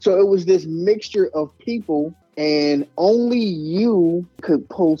come. So it was this mixture of people, and only you could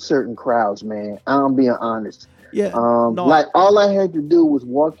pull certain crowds, man. I'm being honest. Yeah. Like all I had to do was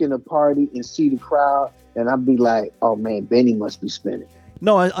walk in a party and see the crowd, and I'd be like, oh man, Benny must be spinning.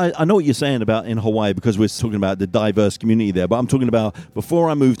 No, I know what you're saying about in Hawaii, because we're talking about the diverse community there. But I'm talking about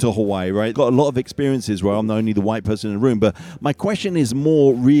before I moved to Hawaii, right? Got a lot of experiences where I'm the only the white person in the room. But my question is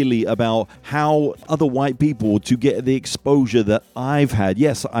more really about how other white people to get the exposure that I've had.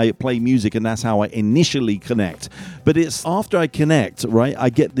 Yes, I play music and that's how I initially connect. But it's after I connect, right, I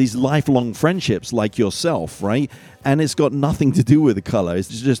get these lifelong friendships like yourself, right? And it's got nothing to do with the color. It's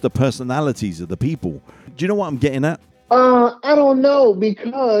just the personalities of the people. Do you know what I'm getting at? I don't know,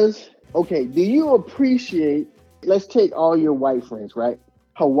 because, okay, do you appreciate, let's take all your white friends, right?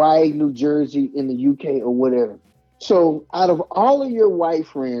 Hawaii, New Jersey, in the UK or whatever. So out of all of your white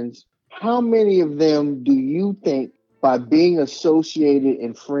friends, how many of them do you think by being associated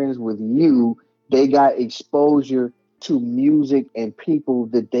and friends with you, they got exposure to music and people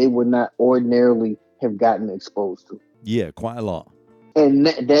that they would not ordinarily have gotten exposed to? Yeah, quite a lot. And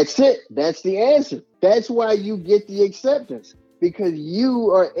that's it. That's the answer. That's why you get the acceptance, because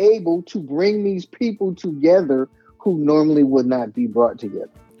you are able to bring these people together who normally would not be brought together.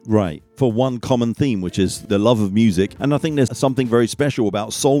 Right. For one common theme, which is the love of music. And I think there's something very special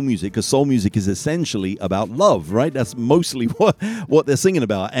about soul music, because soul music is essentially about love, right? That's mostly what they're singing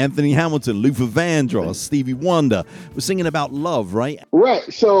about. Anthony Hamilton, Luther Vandross, Stevie Wonder. We're singing about love, right? Right.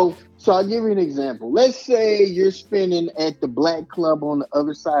 So I'll give you an example. Let's say you're spinning at the Black Club on the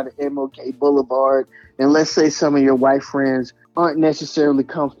other side of MLK Boulevard, and let's say some of your white friends aren't necessarily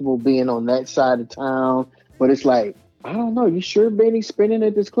comfortable being on that side of town, but it's like, I don't know, you sure Benny's spinning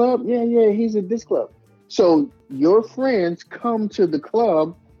at this club? Yeah, he's at this club. So your friends come to the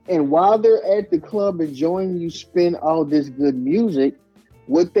club, and while they're at the club enjoying you spin all this good music,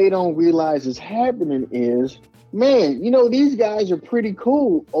 what they don't realize is happening is, man, you know, these guys are pretty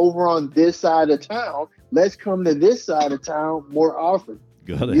cool over on this side of town. Let's come to this side of town more often.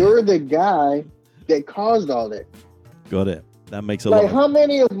 Got it. You're the guy that caused all that. Got it. That makes a lot. Like, how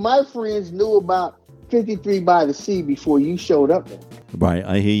many of my friends knew about 53 by the Sea before you showed up there? Right,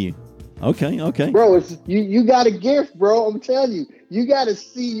 I hear you. Okay. Bro, it's, you got a gift, bro. I'm telling you got to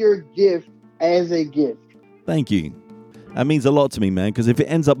see your gift as a gift. Thank you. That means a lot to me, man, because if it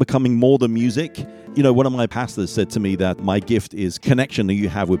ends up becoming more than music, you know, one of my pastors said to me that my gift is connection that you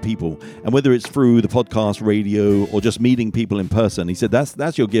have with people. And whether it's through the podcast, radio, or just meeting people in person, he said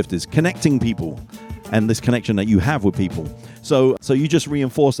that's your gift, is connecting people and this connection that you have with people. So you just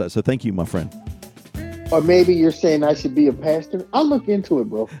reinforce that. So thank you, my friend. Or maybe you're saying I should be a pastor. I'll look into it,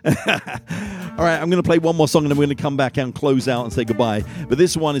 bro. All right, I'm going to play one more song, and then we're going to come back and close out and say goodbye. But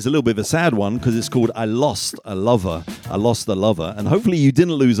this one is a little bit of a sad one, because it's called I Lost a Lover. I Lost a Lover. And hopefully you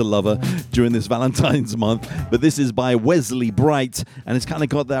didn't lose a lover during this Valentine's month. But this is by Wesley Bright, and it's kind of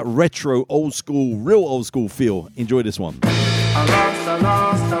got that retro, old school, real old school feel. Enjoy this one. I lost a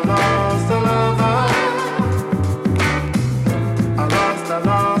lover. I lost a lover.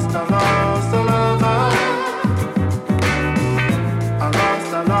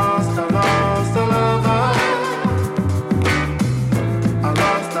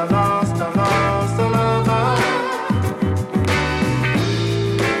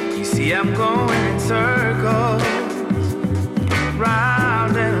 I'm going in circles,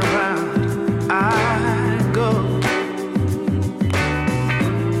 round and around I go.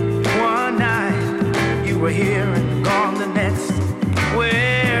 One night you were here and gone the next.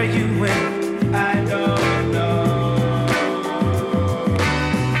 Where you went, I don't know.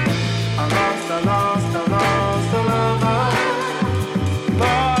 I lost a lover. Lost a lover.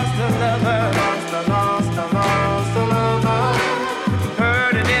 Lost a lover.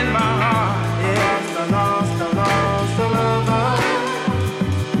 Heard it in my heart. I lost a lover.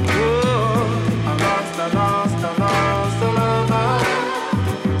 Oh, I lost a lover.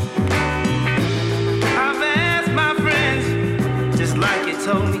 I've asked my friends, just like you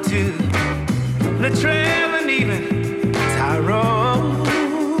told me to, Latrell and even Tyrone.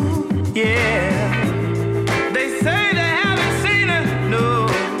 Yeah, they say they haven't seen her. No,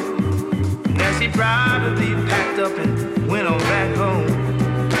 now she probably packed up and went on back home.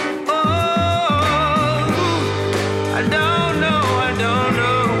 Oh,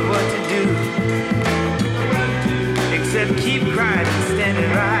 said, keep crying and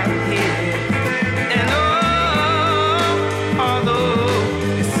standing right here. And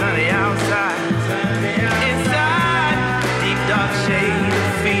although it's sunny outside, inside, deep dark shade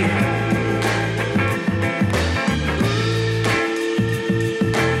of fear.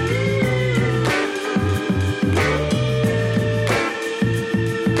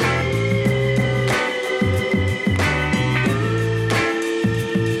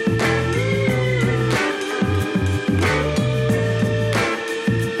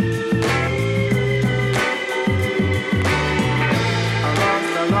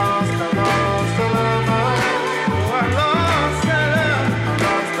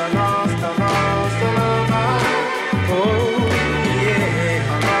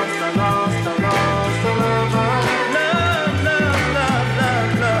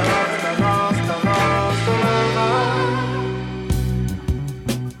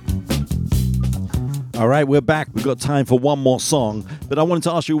 All right, we're back. We've got time for one more song, but I wanted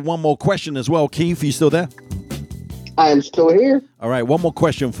to ask you one more question as well. Keith, are you still there? I am still here. All right, one more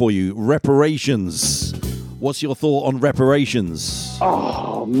question for you. Reparations. What's your thought on reparations?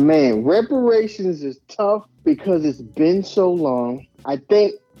 Oh, man. Reparations is tough because it's been so long. I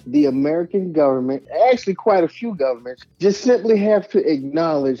think the American government, actually quite a few governments, just simply have to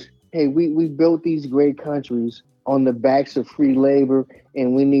acknowledge, hey, we built these great countries on the backs of free labor,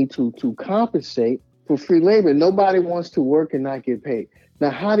 and we need to compensate for free labor. Nobody wants to work and not get paid.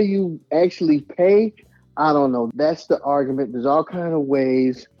 Now, how do you actually pay? I don't know. That's the argument. There's all kinds of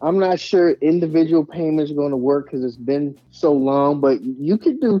ways. I'm not sure individual payments are going to work because it's been so long, but you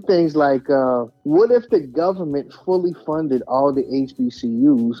could do things like, what if the government fully funded all the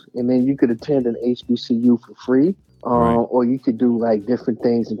HBCUs and then you could attend an HBCU for free? Right. Or you could do like different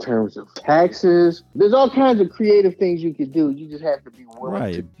things in terms of taxes. There's all kinds of creative things you could do. You just have to be willing.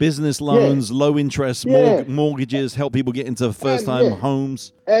 Right. Business loans, low interest, mortgages, help people get into first-time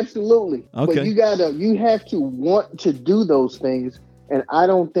homes. Absolutely. Okay. But you have to want to do those things. And I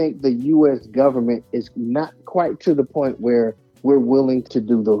don't think the U.S. government is not quite to the point where we're willing to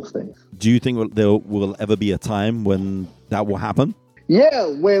do those things. Do you think there will ever be a time when that will happen? Yeah,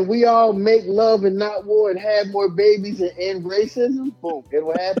 when we all make love and not war and have more babies and end racism, boom, it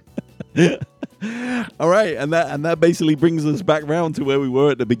will happen. All right, and that basically brings us back round to where we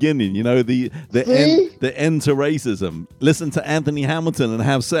were at the beginning. You know, the end to racism. Listen to Anthony Hamilton and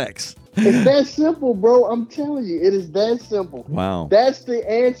have sex. It's that simple, bro. I'm telling you, it is that simple. Wow, that's the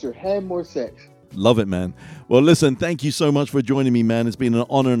answer. Have more sex. Love it, man. Well, listen, thank you so much for joining me, man. It's been an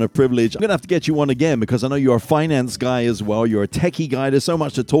honor and a privilege. I'm going to have to get you on again because I know you're a finance guy as well. You're a techie guy. There's so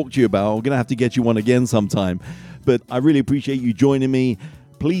much to talk to you about. I'm going to have to get you on again sometime. But I really appreciate you joining me.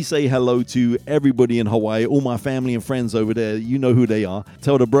 Please say hello to everybody in Hawaii, all my family and friends over there. You know who they are.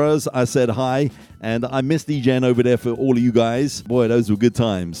 Tell the bros I said hi. And I miss DJing over there for all of you guys. Boy, those were good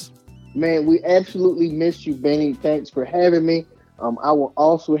times. Man, we absolutely missed you, Benny. Thanks for having me. I will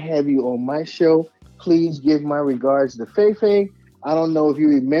also have you on my show. Please give my regards to Feifei. I don't know if you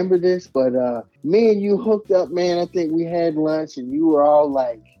remember this, but me and you hooked up, man. I think we had lunch and you were all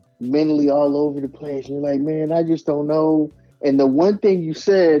like mentally all over the place. You're like, man, I just don't know. And the one thing you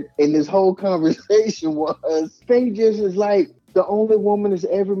said in this whole conversation was, Faye just is like the only woman that's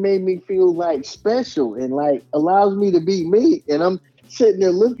ever made me feel like special and like allows me to be me. And I'm sitting there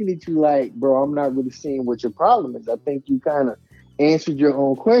looking at you like, bro, I'm not really seeing what your problem is. I think you kind of answered your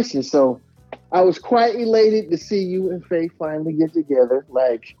own question. So I was quite elated to see you and Faye finally get together.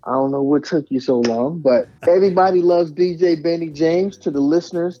 Like, I don't know what took you so long, but everybody loves DJ Benny James. To the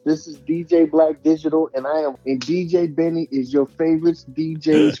listeners, this is DJ Black Digital, and DJ Benny is your favorite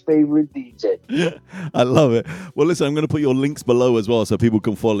DJ's favorite DJ. I love it. Well, listen, I'm going to put your links below as well so people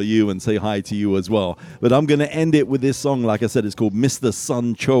can follow you and say hi to you as well. But I'm going to end it with this song. Like I said, it's called Mr.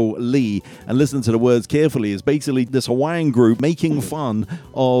 Sun Cho Lee. And listen to the words carefully. It's basically this Hawaiian group making fun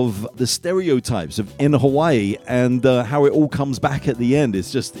of the stereotypes in Hawaii and how it all comes back at the end.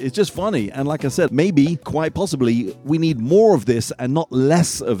 It's just funny. And like I said, maybe, quite possibly, we need more of this and not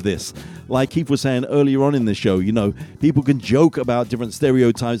less of this. Like Keith was saying earlier on in the show, you know, people can joke about different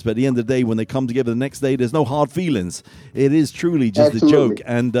stereotypes, but at the end of the day, when they come together the next day, there's no hard feelings. It is truly just a joke.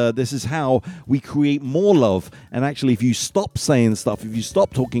 And this is how we create more love. And actually, if you stop saying stuff, if you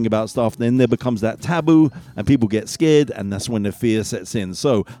stop talking about stuff, then there becomes that taboo and people get scared, and that's when the fear sets in.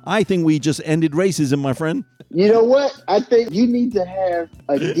 So I think we just ended racism, my friend. You know what? I think you need to have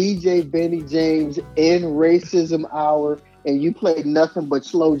a DJ Benny James in Racism Hour, and you play nothing but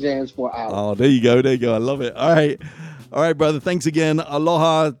slow jams for an hour. Oh, there you go. I love it. All right, brother. Thanks again.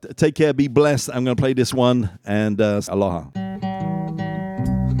 Aloha. Take care. Be blessed. I'm going to play this one, and aloha.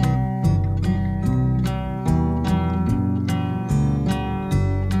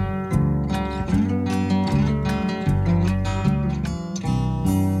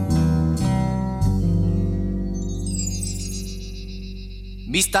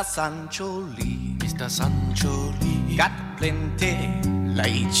 Mr. Sancho Lee, Mr. Sancho Lee, got plenty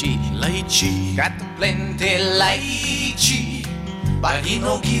lychee, got plenty lychee, but he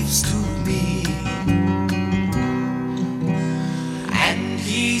no gives to me. And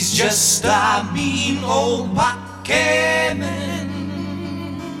he's just a mean old Pokemon.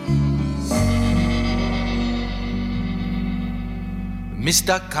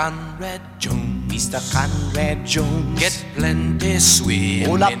 Mr. Conrad Jones, Mr. Conrad Jones, get plenty swimming,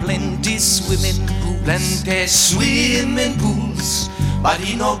 oh, plenty swimming pools, plenty swimming pools, but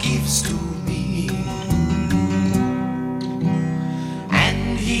he no gives to me.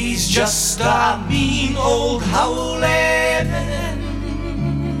 And he's just a mean old howling.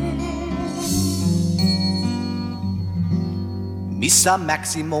 Mr.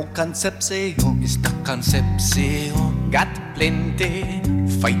 Maximo Concepcion, Mr. Concepcion, got plenty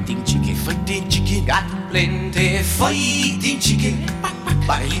fighting chicken, got plenty fighting chicken,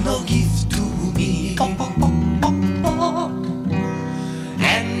 but he no gives to me.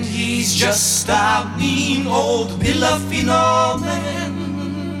 And he's just a mean old Villafino man.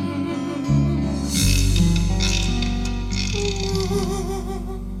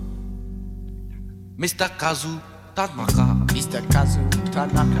 Mr. Kazu Tanaka, Mr. Kazu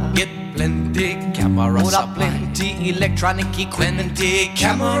Tanaka, get plenty camera supply, plenty electronic equipment, plenty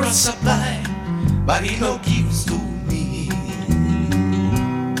camera supply, but he no gives to me.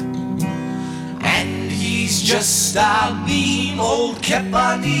 And he's just a mean old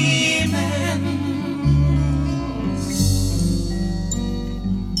Kepani man.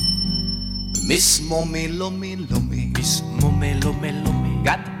 Miss Momelo Melomi, Miss Momelo Melomi,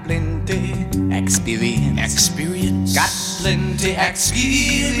 got plenty experience, got plenty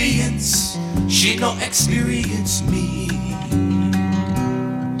experience. She no experience me,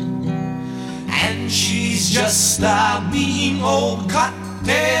 and she's just a mean old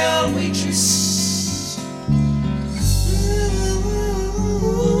cocktail waitress.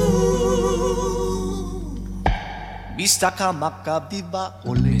 Mr. Kamaka Viva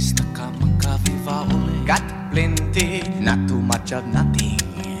Ole, Mr. Kamaka Viva Ole, got plenty, not too much of nothing.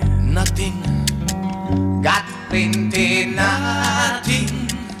 Got plenty, nothing.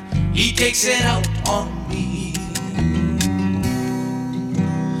 He takes it out on me.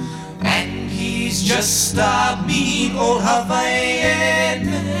 And he's just a mean old Hawaiian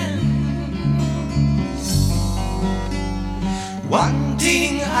man. One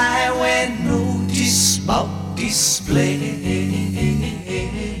thing I will notice about this place,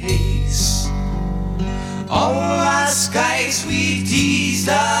 all our skies we tease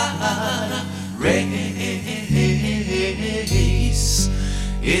the race.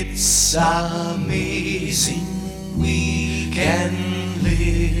 It's amazing we can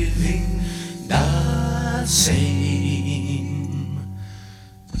live in the same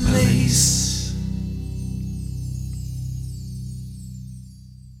place.